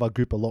love our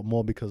group a lot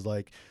more, because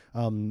like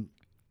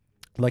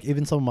like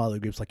even some of my other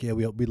groups, like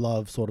we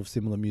love sort of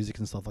similar music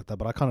and stuff like that,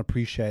 but I can't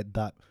appreciate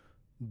that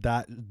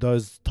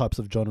those types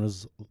of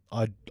genres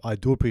I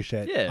do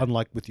appreciate, Yeah.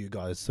 unlike with you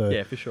guys. So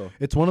Yeah, for sure.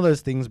 it's one of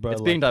those things, bro.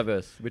 It's like, being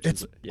diverse, which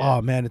it's is yeah.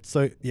 oh man, it's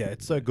so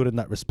good in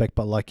that respect.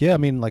 But like, yeah, I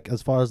mean, like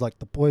as far as like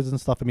the boys and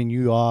stuff, I mean,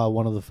 you are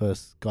one of the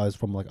first guys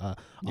from like Yeah.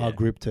 our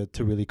group to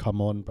really come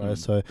on, bro. Mm.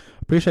 So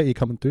appreciate you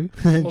coming through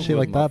and All shit good,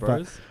 like my that. But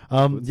bros.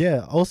 All good.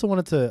 yeah, I also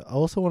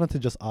wanted to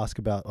just ask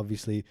about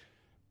obviously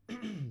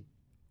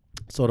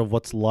sort of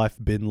what's life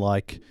been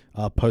like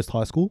post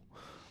high school.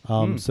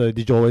 So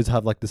did you always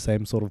have like the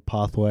same sort of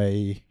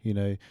pathway, you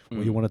know,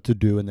 what you Mm. wanted to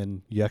do, and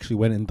then you actually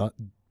went and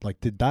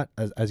did that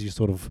as you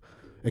sort of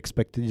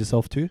expected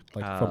yourself to,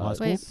 like from high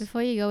school? Wait,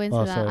 before you go into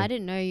Oh, that, sorry. I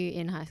didn't know you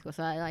in high school.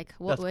 So what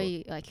That's were cool.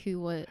 you like? Who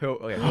were? Who,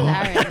 okay. Who's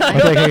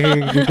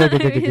Aaron?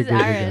 Okay, Who's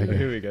Aaron?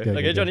 Here we go. Go,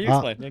 Okay, go, Johnny, you go.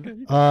 explain. Yeah, go,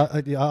 you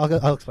go. Yeah,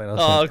 I'll explain.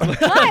 Oh,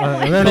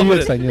 And then you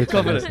explain.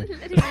 Confident.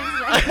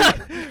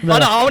 No, Oh,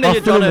 no, I want to I'll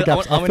hear fill in the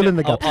Johnny. gaps. I'll fill in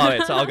the gaps. Oh,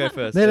 wait, so I'll go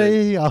first. No, So-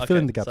 yeah, I'll fill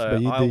in okay, the gaps. So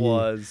But you I do.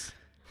 was.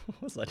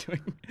 What was I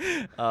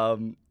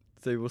doing?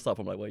 So we'll start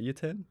from like what, year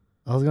 10?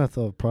 I was gonna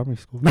throw primary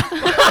school. No.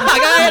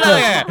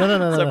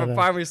 No. So from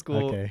primary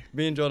school, Okay.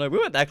 me and Jono, we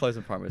weren't that close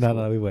in primary No,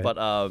 school. no, we weren't.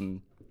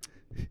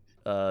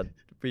 But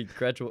we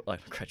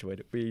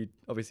graduated. We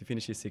obviously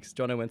finished year 6.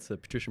 Jono went to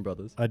Patrician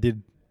Brothers. I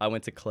did. I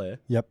went to Clare.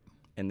 Yep.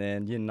 And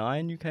then year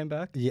 9, you came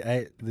back. Year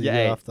 8. The Year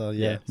year 8, after.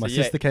 Yeah. yeah. My So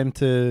year sister came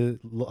to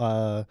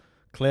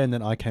Claire, and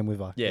then I came with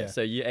her. Yeah.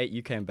 So year 8,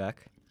 you came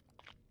back.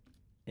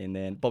 And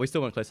then, but we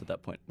still weren't close at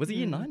that point. Was it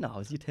year 9? No, it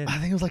was year 10. I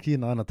think it was like year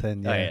 9 or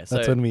 10. Yeah. Oh, yeah, That's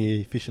so- when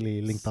we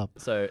officially linked up.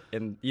 So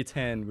in year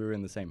 10, we were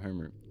in the same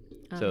homeroom.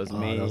 So it was Oh,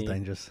 me. that was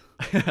dangerous.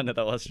 No,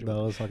 that was true. That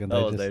was fucking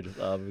That was dangerous.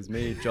 dangerous. It was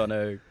me,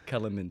 Jono,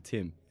 Callum, and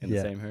Tim in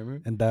Yeah. the same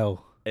homeroom. And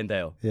Dale. And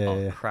Dale. Yeah, Oh,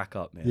 yeah. crack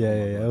up, man. Yeah, Oh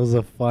my yeah, God. It was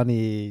a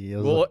funny. It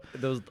was Well,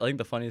 I think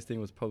the funniest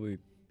thing was probably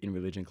in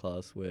religion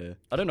class where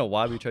I don't know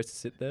why we chose to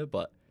sit there,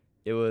 but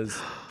it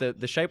was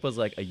the shape was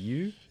like a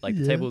U, like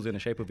the Yeah. table was in the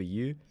shape of a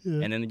U,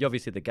 Yeah. and then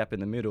obviously the gap in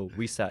the middle.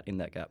 We sat in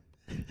that gap,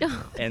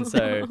 and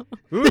so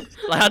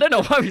like I don't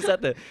know why we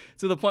sat there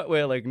to the point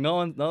where like no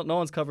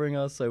one's covering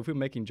us. So if we're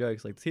making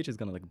jokes, like the teacher's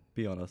gonna like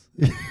be on us.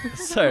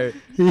 So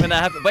when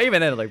that happened, but even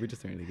then, like we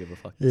just don't really give a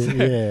fuck. yeah, So-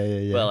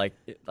 yeah. But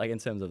like in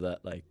terms of that,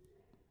 like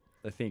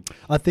I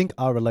I think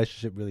our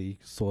relationship really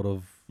sort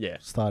of yeah.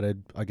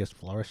 started, I guess,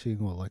 flourishing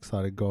or like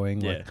started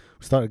going. Yeah. Like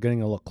we started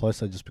getting a lot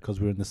closer just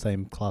because we were in the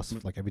same class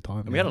like every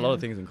time. And we had a lot of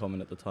Yeah. things in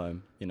common at the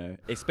time, you know,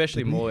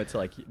 especially Did we? more into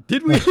like,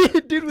 did we?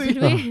 Did we?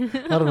 Did we?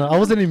 I don't know. I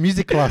wasn't in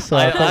music class, so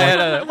I, thought like,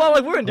 know. Well,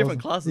 like we're in I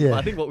different was- classes, yeah. but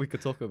I think what we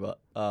could talk about,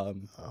 what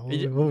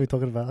were we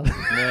talking about?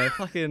 no,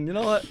 fucking, you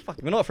know what?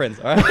 Fucking, we're not friends,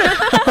 all right?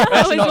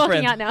 Oh, he's not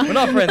walking friends. out now. We're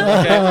not friends,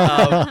 okay?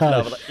 No,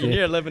 but like, in Yeah.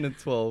 year 11 and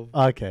 12,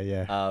 Okay,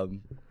 yeah.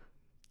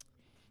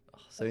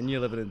 so in year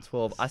 11 and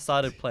 12, I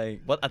started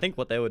playing, I think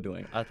what they were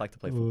doing, I like to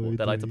play What were football. we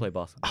They like to doing?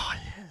 play basketball. Oh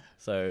yeah.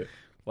 So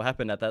what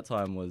happened at that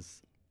time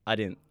was I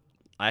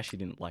actually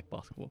didn't like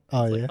basketball. Oh,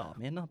 I was yeah? like, oh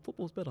man, no,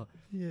 football's better.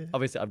 Yeah.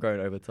 Obviously I've grown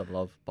over to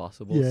love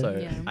basketball. Yeah. So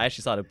Yeah. I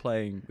actually started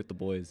playing with the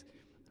boys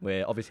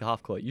where obviously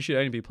half court, you should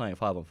only be playing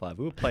 5-on-5.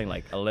 We were playing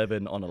like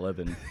 11 on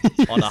 11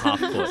 on a half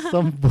court.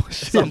 Some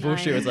bullshit. Some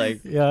bullshit was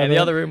like, Yeah, I and the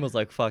know. other room was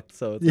like fucked.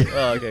 So it's Yeah. like,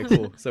 oh, okay,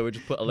 cool. So we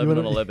just put 11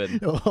 on 11.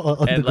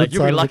 On the And like good you'd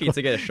side be of the lucky court.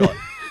 to get a shot.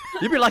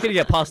 You'd be lucky to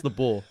get past the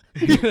ball.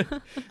 So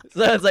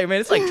it's like,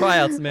 man, it's like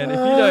tryouts, man. If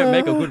you don't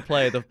make a good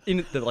play, the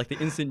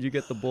instant you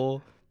get the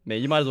ball,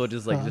 man, you might as well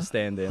just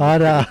stand there. I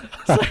know.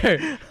 So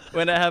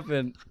when it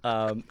happened,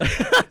 I'm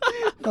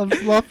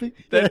laughing.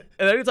 and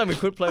the only time we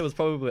could play was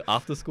probably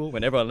after school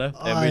when everyone left,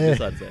 and Oh, we yeah.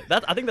 decided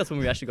to. I think that's when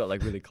we actually got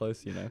like really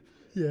close, you know.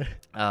 Yeah.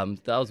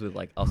 That was with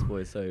like us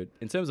boys. So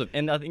in terms of,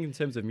 and I think in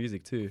terms of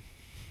music too,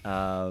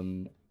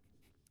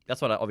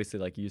 that's what I obviously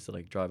like used to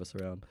like drive us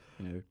around,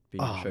 you know,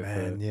 being a Oh chauffeur,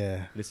 man,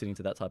 yeah. listening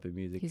to that type of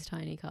music. His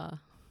tiny car.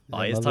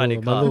 Oh, Yeah, his my tiny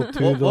little- my car.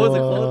 little What was it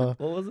called?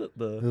 two-door- What was it?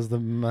 It was the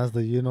Mazda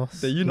Unos.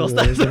 The Unos, Yeah,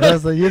 that's the it.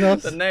 Mazda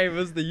Unos. The name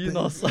was the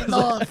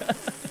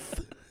Unos.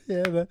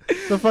 Yeah,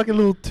 the fucking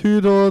little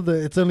two-door.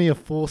 It's only a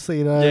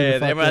four-seater. Yeah,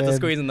 the everyone had to fucking-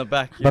 squeeze in the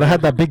back. you But I know?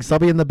 had that big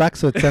subby in the back,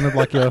 so it sounded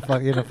like you're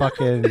in a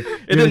fucking. It you're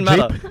didn't in a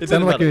matter. Jeep. It It didn't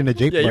sounded like matter. you're in a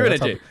Jeep. Yeah, bro, you're in a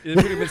that's how- Jeep. It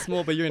would have been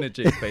small, but you're in a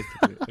Jeep,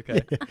 basically.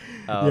 Okay.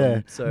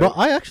 Yeah. So, But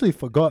I actually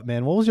forgot,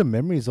 man. What was your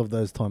memories of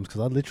those times?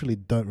 Because I literally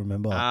don't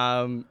remember.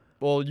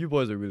 well, you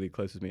boys were really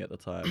close with me at the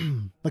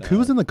time. Like, who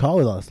was in the car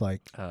with us?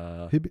 Like,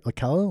 like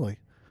Callum? Like,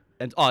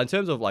 And in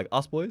terms of like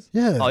us boys,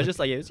 yeah. I was just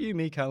like, yeah, it's you,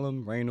 me,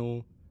 Callum,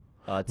 Raynal,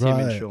 Tim,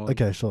 and right. Sean.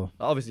 Okay, sure.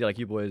 Obviously, like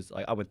you boys,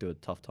 like I went through a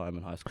tough time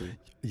in high school.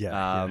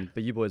 Yeah.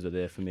 But you boys were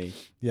there for me.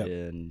 Yep.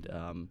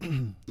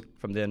 And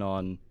from then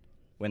on,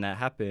 when that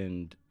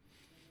happened,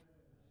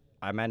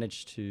 I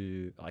managed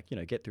to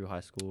get through high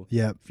school.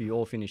 Yeah. We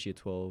all finished year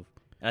 12.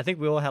 And I think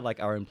we all had like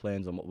our own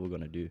plans on what we were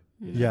going to do.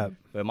 you know? Yeah.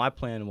 But my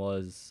plan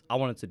was I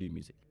wanted to do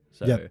music.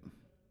 So Yep.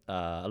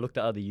 I looked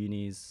at other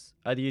unis.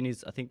 Other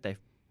unis, I think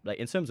like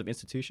in terms of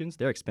institutions,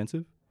 they're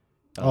expensive.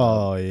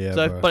 Oh, yeah.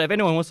 So, bro. but if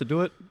anyone wants to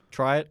do it,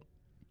 try it.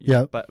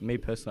 Yep. But me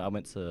personally, I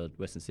went to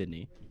Western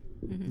Sydney.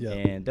 Mhm. Yeah.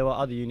 And there were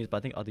other unis, but I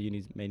think other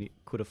unis maybe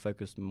could have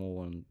focused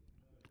more on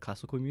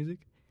classical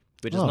music,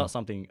 which is Oh. not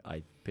something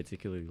I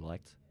particularly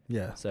liked.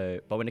 Yeah. So,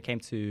 but when it came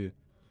to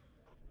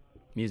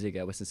music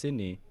at Western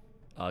Sydney,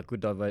 good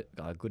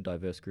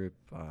diverse group.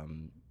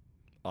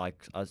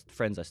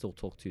 Friends I still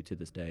talk to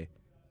this day.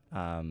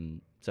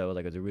 So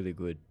like it was a really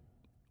good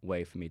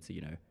way for me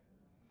to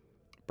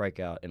break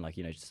out and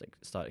just like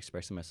start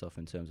expressing myself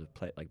in terms of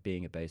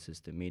being a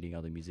bassist and meeting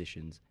other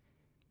musicians,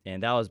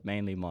 and that was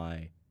mainly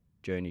my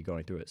journey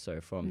going through it. So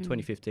from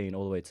 2015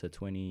 all the way to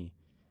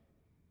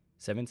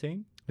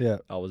 2017, Yeah.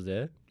 I was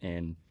there,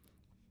 and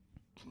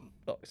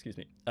excuse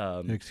me.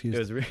 Excuse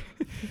It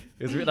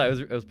was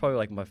it was probably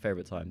like my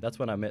favorite time. That's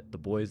when I met the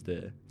boys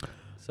there.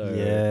 So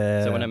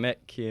Yeah. So when I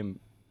met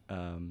Kim,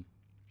 a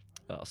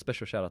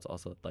special shout out to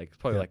Asa. Like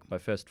probably Yeah. like my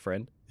first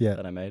friend Yeah.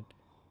 that I made,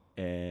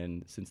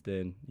 and since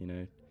then,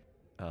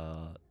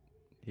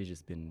 he's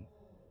just been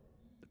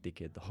a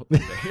dickhead the whole day.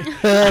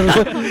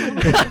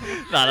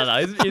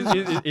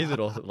 No. He's an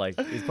awesome. Like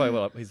he's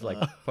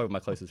probably my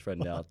closest friend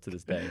now to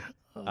this day.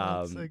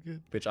 That's so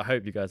good. Which I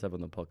hope you guys have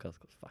on the podcast.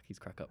 'Cause fuck, he's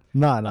crack up.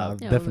 No, Yeah,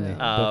 definitely, we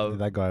definitely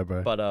that guy,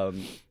 bro. But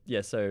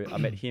yeah. So I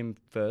met him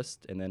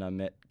first, and then I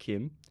met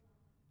Kim,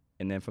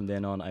 and then from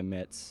then on I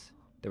met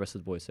the rest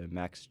of the boys. So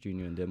Max,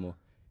 Junior, and Demo.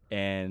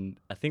 And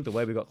I think the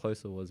way we got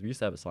closer was we used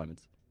to have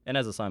assignments, and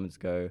as assignments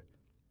go,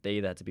 they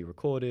either had to be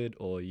recorded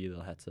or you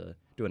either had to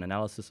do an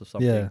analysis of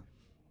something. Yeah.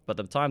 But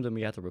the times when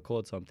we had to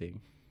record something,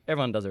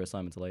 everyone does their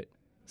assignments late.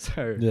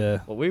 So Yeah.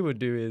 what we would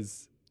do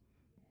is,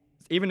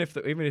 even if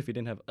we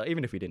didn't have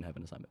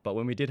an assignment, but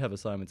when we did have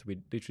assignments,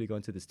 we'd literally go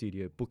into the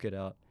studio, book it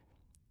out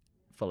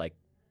for like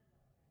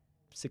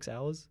 6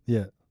 hours.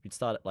 Yeah. We'd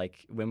start at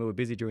like when we were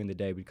busy during the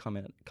day, we'd come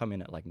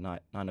in at like 9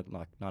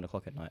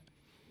 o'clock at night,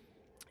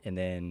 and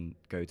then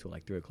go till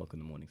like 3 o'clock in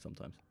the morning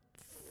sometimes.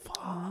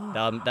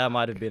 That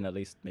might have been at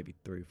least maybe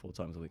 3 or 4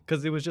 times a week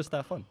because it was just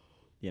that fun,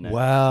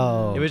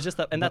 Wow. It was just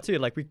that, and that too.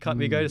 Like we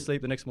go to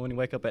sleep the next morning,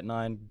 wake up at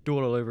 9, do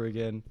it all over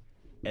again,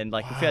 and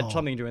like if we had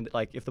something during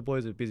if the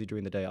boys were busy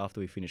during the day after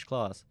we finished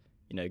class,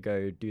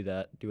 go do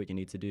that, do what you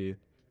need to do,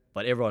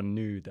 but everyone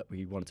knew that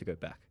we wanted to go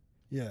back,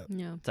 Yeah.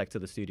 Yeah. to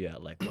the studio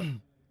at like what,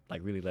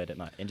 like really late at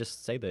night, and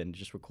just stay there and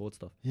just record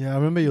stuff. Yeah, I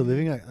remember you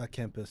living at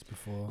campus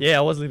before. Yeah,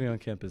 I was living on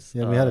campus.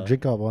 Yeah, we had a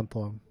drink up one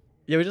time.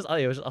 Yeah, it was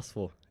just us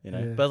four,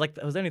 Yeah. But like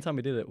it was the only time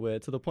we did it, where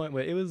to the point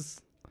where it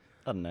was,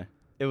 I don't know,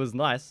 it was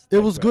nice. It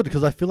was good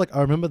because I feel like I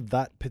remember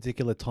that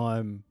particular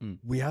time. Mm.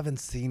 We haven't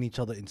seen each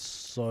other in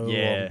so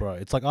Yeah. long, bro.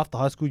 It's like after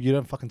high school, you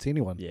don't fucking see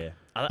anyone. Yeah,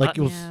 Like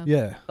it was,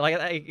 Yeah.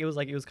 yeah. it was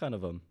kind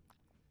of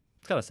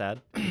it's kind of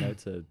sad,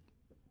 to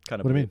kind of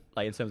What do you mean?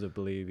 like in terms of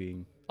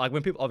believing, like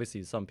when people,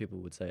 obviously some people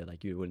would say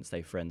like you wouldn't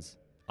stay friends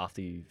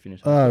after you finish,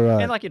 Oh,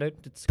 right. and like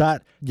it's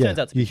That, yeah, turns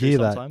out to be you true hear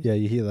that. sometimes, Yeah,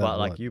 you hear that. but a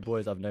like lot. you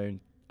boys, I've known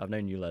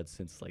you lads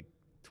since like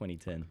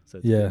 2010, so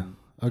it's Yeah. been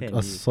A 10 a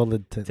years.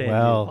 solid 10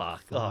 wow. years.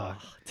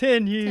 Fuck.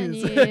 10 10 years.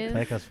 years.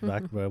 Take us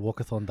back, bro.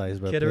 Walkathon days,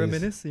 bro. Care to please.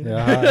 reminisce, you know?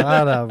 Yeah,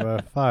 I know, bro.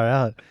 Far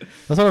out.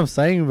 That's what I'm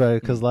saying, bro.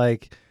 Because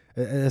like,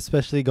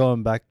 especially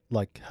going back,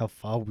 like how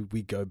far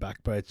we go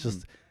back, bro. It's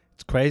just,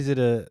 it's crazy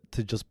to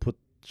just put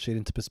shit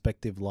into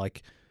perspective,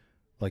 like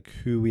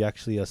who we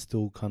actually are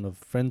still kind of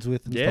friends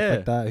with and stuff Yeah,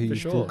 like that. Who for you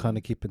still sure. kind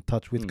of keep in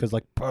touch with. Mm. Because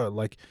like, bro,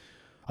 like,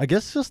 I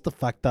guess just the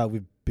fact that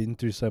we've been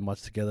through so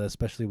much together,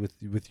 especially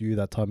with you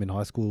that time in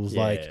high school, was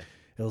like. Yeah.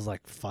 It was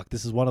like, fuck,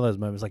 this is one of those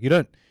moments. Like, you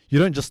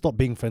don't just stop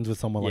being friends with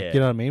someone. Like, Yeah. you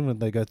know what I mean? When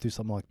they go through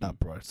something like that,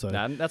 bro. So,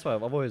 Nah, and that's why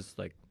I've always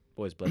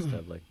blessed to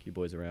have like you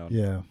boys around.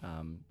 yeah.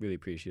 Really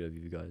appreciative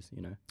of you guys,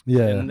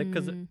 Yeah. And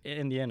because Mm.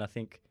 in the end, I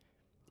think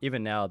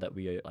even now that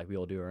we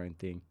all do our own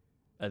thing,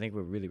 I think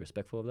we're really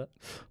respectful of that,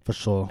 For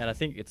sure. and I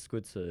think it's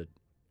good to,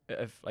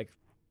 if like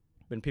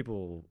when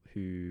people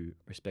who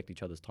respect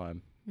each other's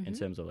time in Mhm.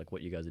 terms of like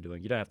what you guys are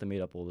doing, you don't have to meet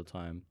up all the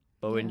time,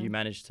 but when Yeah. you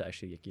manage to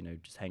actually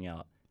just hang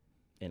out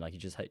and like you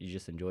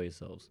just enjoy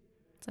yourselves.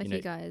 It's like you know-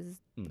 you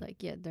guys, Mm.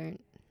 don't,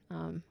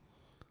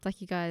 it's like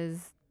you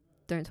guys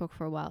don't talk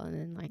for a while and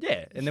then like,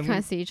 Yeah, and you then kind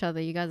of see each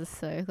other. You guys are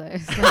so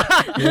close.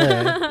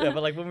 Yeah.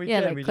 but like when we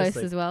Yeah, can, like we close just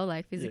like, as well,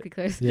 like physically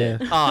close. Yeah.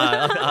 Oh,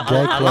 I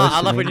Very love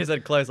close to when me. you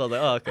said close. I was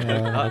like, oh,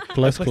 okay.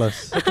 Close.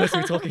 How close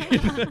are we talking?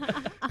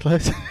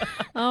 Close.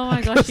 Oh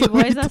my Close gosh, you are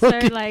we boys are so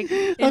talking? like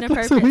close are we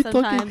inappropriate talking?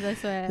 sometimes, I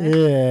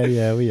swear.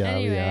 Yeah, we are.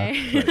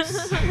 Anyway. We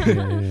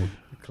are. Yeah.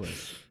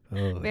 Close.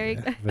 Oh, Very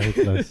yeah. Very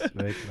close.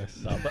 Very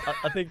close. No, but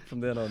I think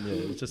from then on, yeah,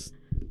 it's just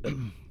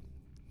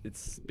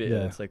it's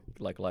Yeah. it's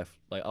like life,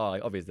 like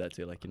obviously that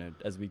too. Like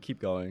as we keep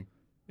going,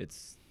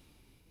 it's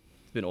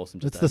been awesome.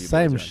 Just It's to the have you boys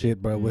same around.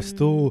 shit, bro.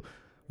 Mm.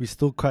 We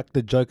still crack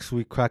the jokes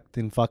we cracked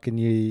in fucking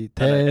year And,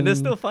 10. and they're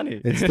still funny.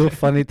 It's still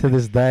funny to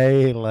this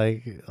day.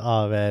 Like,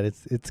 oh man,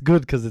 it's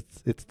good because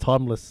it's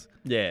timeless.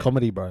 Yeah.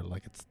 comedy, bro.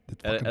 Like it's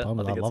fucking I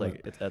timeless. I think it's love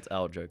like it. that's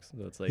our jokes.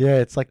 So it's like Yeah,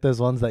 it's like those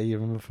ones that you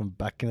remember from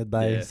back in the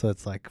day. Yeah. So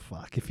it's like,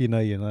 fuck, if you know,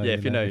 you know. Yeah,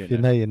 if you know, If you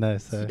you know. know, you know.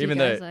 So Do Even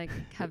you guys though- like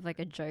have like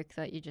a joke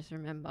that you just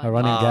remember? a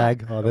running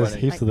gag. Oh, a there's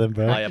running- heaps of them,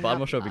 bro. Oh yeah, but I'm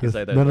not sure if we can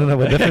say those. No,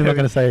 we're definitely not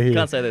gonna say it You here.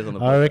 can't say those on the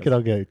podcast. I reckon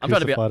I'll get I'm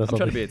trying to be. crucified or I'm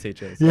trying to be something. a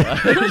teacher. So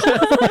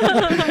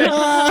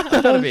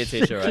I'm trying to be a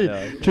teacher right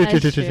now. True.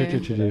 That's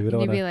We true. don't You'd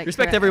wanna- be like,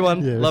 Respect correct.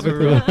 everyone. Yeah, Love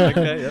respect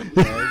everyone.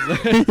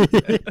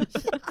 Okay.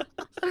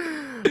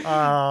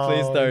 Oh,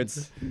 Please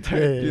don't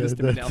do this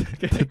to me now. Don't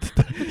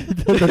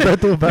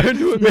do it, man. Don't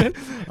do it, man.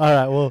 All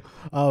right.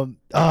 Well.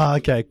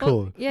 Okay. Cool.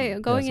 Well, yeah,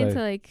 going sorry.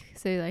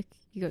 into like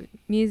you got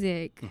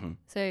music. Mhm.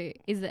 So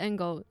is the end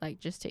goal like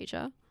just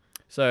teacher?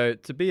 So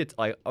to be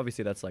like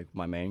obviously that's like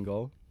my main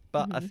goal,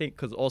 but I Mhm. think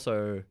because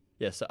also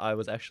so I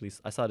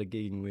started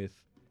gigging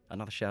with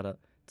another shout out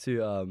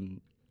to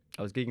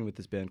I was gigging with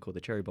this band called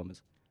the Cherry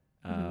Bombers.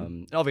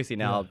 And obviously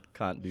now Yeah.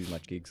 can't do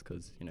much gigs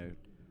because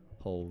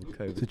whole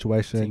COVID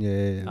Situation. thing.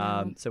 Yeah.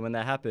 Yeah. So when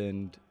that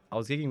happened, I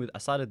was gigging with. I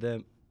started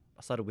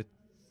with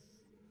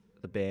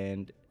the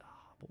band.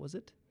 What was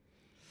it?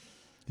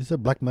 You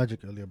said Black Magic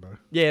earlier, bro.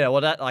 Yeah,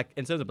 well, that like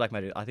in terms of Black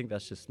Magic, I think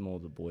that's just more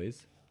the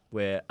boys.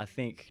 Where I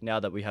think now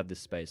that we have this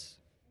space,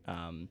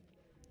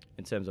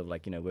 in terms of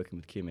like working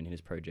with Kim and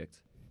his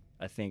project,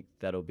 I think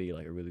that'll be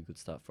like a really good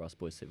start for us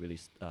boys to really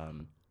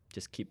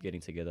just keep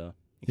getting together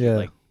and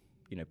Yeah.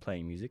 keep like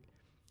playing music.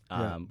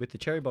 Yeah. With the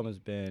Cherry Bombers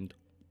band,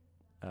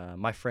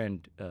 my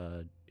friend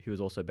who was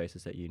also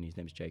bassist at uni, his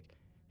name's Jake.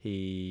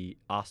 He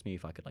asked me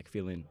if I could like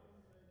fill in,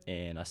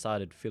 and I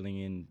started filling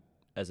in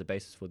as a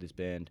bassist for this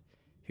band.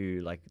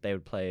 Who like they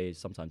would play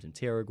sometimes in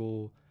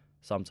Terrigal,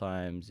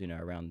 sometimes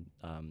around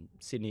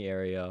Sydney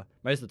area.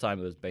 Most of the time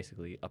it was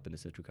basically up in the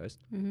Central Coast.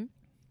 Mm-hmm.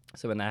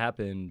 So when that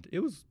happened, it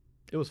was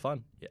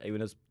fun. Yeah,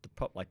 even as the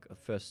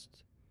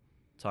first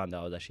time that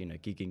I was actually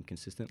gigging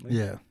consistently.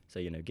 Yeah. So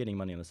getting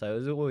money on the side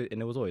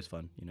it was always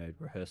fun.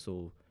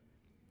 Rehearsal,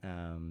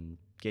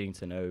 getting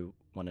to know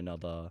one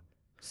another,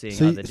 seeing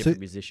So other different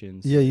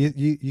musicians. Yeah.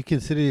 You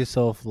consider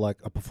yourself like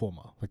a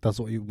performer. Like that's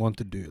what you want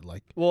to do.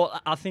 Like. Well,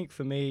 I think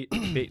for me,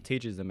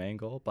 teacher is the main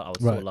goal, but I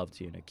would Right. still love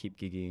to keep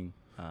gigging,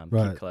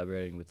 Right. keep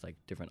collaborating with like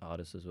different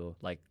artists as well.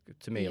 Like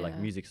to me, like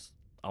Yeah. music's.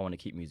 I want to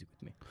keep music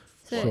with me.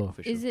 So Sure.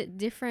 For sure. is it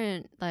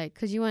different? Like,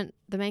 cause you want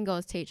the main goal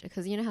is teacher.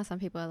 Cause you know how some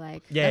people are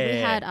like, Yeah, like we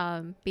yeah,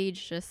 had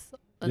Beej just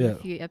on Yeah. a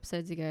few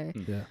episodes ago.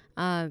 Mm.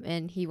 Yeah.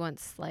 And he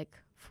wants like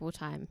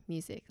full-time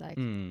music, like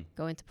Mm.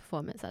 go into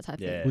performance, that type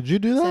of Yeah. thing. Would you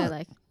do So that?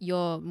 like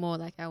you're more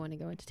like I want to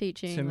go into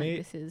teaching. To like, me,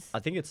 this is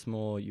I think it's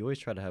more. You always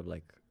try to have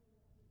like.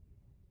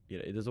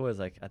 There's always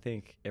like I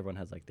think everyone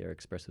has like their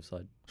expressive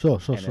side, Sure.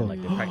 and then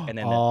like their and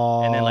then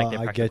like their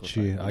I practical get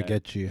you. side, I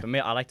get you. For me,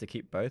 I like to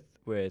keep both.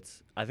 Where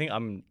it's, I think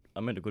I'm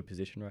in a good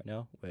position right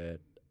now where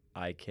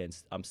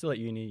I'm still at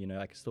uni.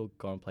 I can still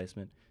go on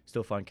placement,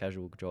 still find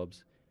casual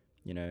jobs,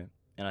 and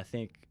I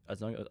think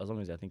as long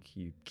as I think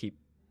you keep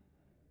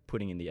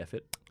putting in the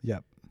effort.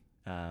 Yep.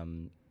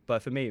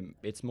 But for me,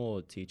 it's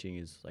more teaching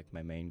is like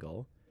my main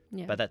goal.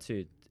 yeah. But that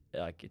too,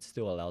 like it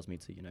still allows me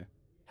to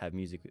have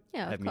music,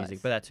 Yeah, of have music.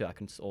 course. But that too, I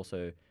can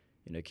also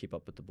keep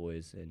up with the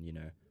boys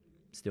and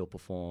still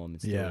perform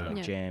and still Yeah. like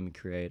Yeah. jam and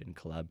create and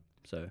collab.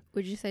 So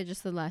Would you say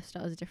just the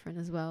lifestyle is different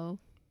as well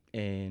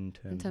in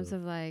in terms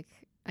of like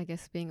I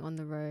guess being on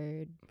the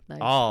road, like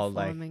like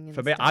performing and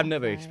for me, I've stuff,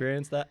 never like-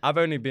 experienced that. I've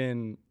only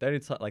been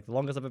the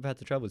longest I've ever had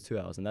to travel is 2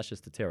 hours, and that's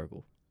just to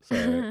Terrigal. So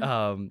But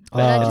Ah,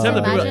 just in terms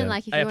of imagine people-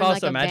 like if if you were I in was like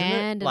to a imagine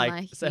band it, like, and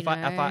like so you if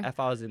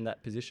know, I was in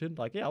that position,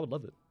 like I would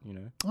love it.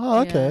 Oh,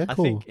 okay. Yeah. I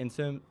Cool. think in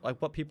terms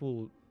like what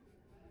people,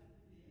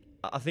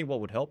 I think what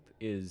would help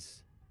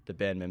is the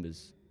band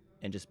members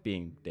and just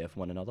being there for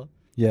one another.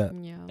 Yeah.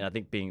 yeah. And I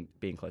think being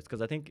close,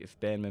 because I think if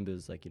band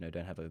members like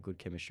don't have a good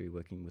chemistry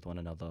working with one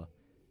another,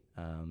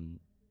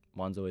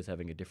 one's always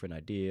having a different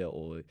idea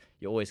or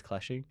you're always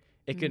clashing.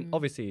 It can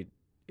obviously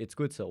it's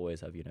good to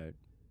always have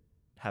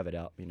it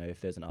out.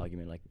 If there's an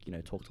argument, like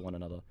talk to one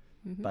another.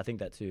 Mhm. But I think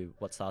that too,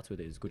 what starts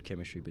with it is good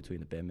chemistry between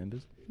the band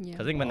members. yeah.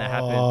 'Cause I think when that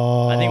happened,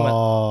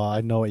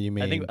 I know what you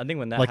mean. I think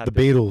when that like happened,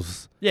 the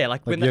Beatles, yeah,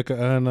 like like when that, Yoko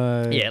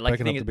Ono. yeah, like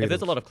breaking the thing up is, the if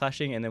there's a Beatles. lot of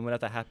clashing, and then when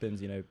that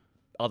happens,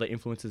 other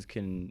influences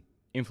can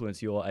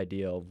influence your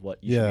idea of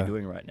what you should Yeah. be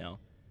doing right now.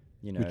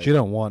 which you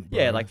don't want. Bro.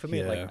 Yeah, like for me,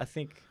 Yeah. like I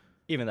think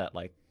even that,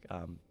 like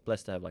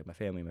blessed to have like my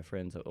family, my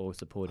friends are always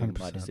supporting my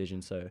 100%.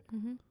 decision. So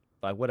Mhm.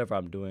 like whatever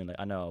I'm doing, like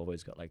I know I've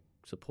always got like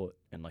support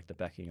and like the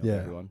backing of Yeah.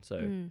 everyone.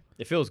 So Mm.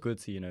 it feels good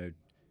to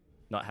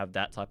not have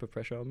that type of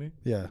pressure on me.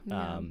 yeah,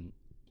 Yeah.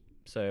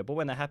 So but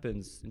when that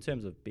happens, in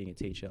terms of being a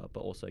teacher,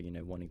 but also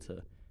wanting to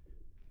You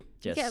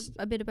just get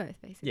a bit of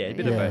both, basically. yeah, a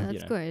bit of of both, both.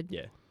 That's good.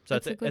 Yeah. So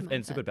It's a good and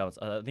it's a mindset. good balance.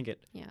 I think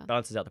it Yeah.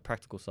 balances out the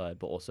practical side,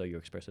 but also your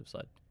expressive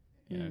side.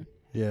 You know, Mm.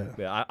 yeah,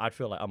 yeah, I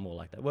feel like I'm more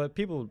like that. Well,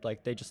 people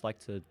like they would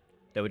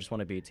just want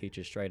to be a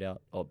teacher straight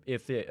out. Or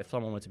if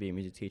someone wants to be a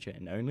music teacher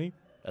and only,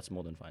 that's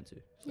more than fine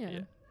too. So,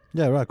 Yeah.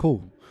 yeah. Right,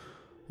 cool.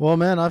 Well,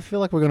 man, I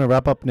feel like we're gonna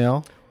wrap up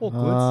now.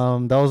 All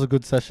good. That was a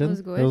good session.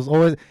 was good. It was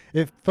always.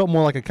 It felt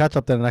more like a catch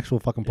up than an actual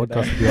fucking Yeah,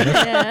 podcast, man. to be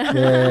honest. Yeah.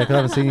 Yeah, because I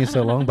haven't seen you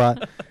so long.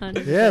 But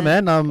 100%. yeah,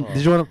 man.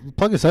 Did you want to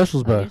plug your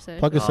socials, bro? Plug your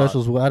Plug your socials.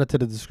 socials. We'll add it to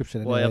the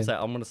description. Well, anyway.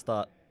 I'm gonna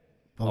start.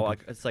 Oh, Oh, good. like,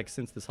 it's like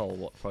since this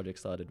whole project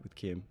started with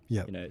Kim.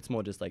 Yep. You know, it's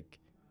more just like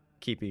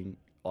keeping,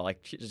 or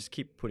like just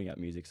keep putting out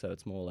music. So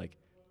it's more like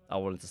I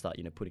wanted to start,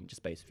 putting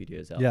just bass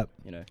videos out. Yep.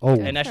 You know, Oh,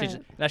 Go and for actually,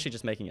 it.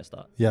 just making a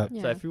start. yeah.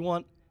 Yeah. So if you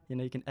want,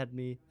 you can add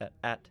me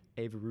at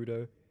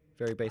Avarudo.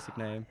 Very basic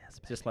name.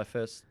 Just my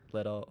first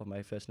letter of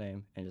my first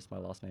name and just my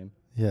last name.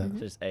 Yeah. Mhm. So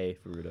just A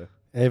for Rudo.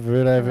 Hey,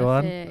 Veruda,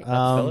 everyone. Perfect.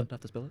 Have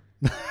to spell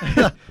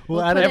it? We'll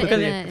add it. put it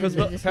because- in the- Because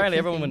the apparently description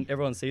everyone, when thing.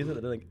 everyone sees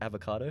it, they're like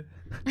avocado.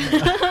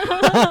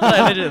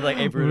 Like, literally, like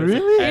Avarudo.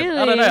 Really? I don't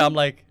know. Really? I'm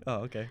like, oh,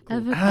 okay. Cool.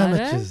 Avocado?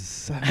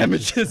 Amateurs.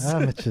 Amateurs.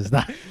 Amateurs.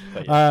 Nah.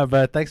 But yeah.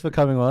 But thanks for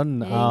coming on.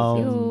 Thank you.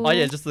 Oh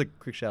yeah, just a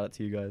quick shout out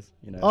to you guys.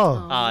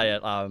 Oh.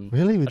 Yeah.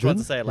 Really? We I just wanted didn't?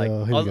 to say like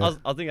Oh, I here was, we I, go. was,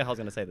 I was thinking I was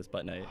gonna say this,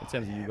 but no. In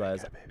terms of you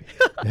guys,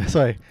 Yeah,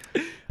 sorry.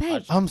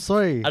 Babe. I'm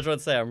sorry. I just want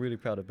to say I'm really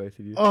proud of both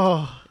of you.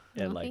 Oh.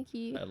 And Oh, like, thank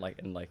you.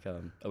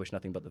 I wish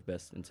nothing but the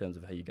best in terms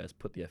of how you guys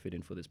put the effort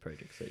in for this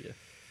project. So yeah,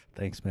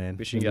 Thanks, man.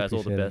 wishing you Really guys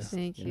all the appreciate it. best.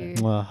 Thank you know. you.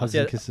 Mwah, I'll hugs see,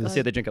 and I'll kisses. see you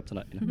at the drink up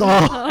tonight.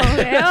 Oh. Oh,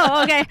 okay.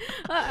 Oh, okay.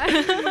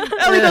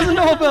 Ellie doesn't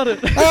know about it.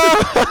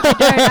 I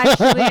don't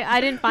actually.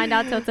 I didn't find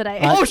out till today.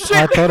 I, Oh, shit.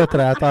 I told her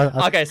today.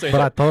 Okay, so but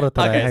I told her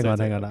today. okay, hang so on,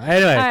 it's hang on. okay.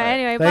 Anyway. All right.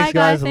 Anyway, Thanks, bye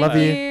guys. guys. Love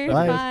Thank you. you.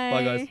 Bye.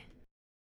 Bye, guys.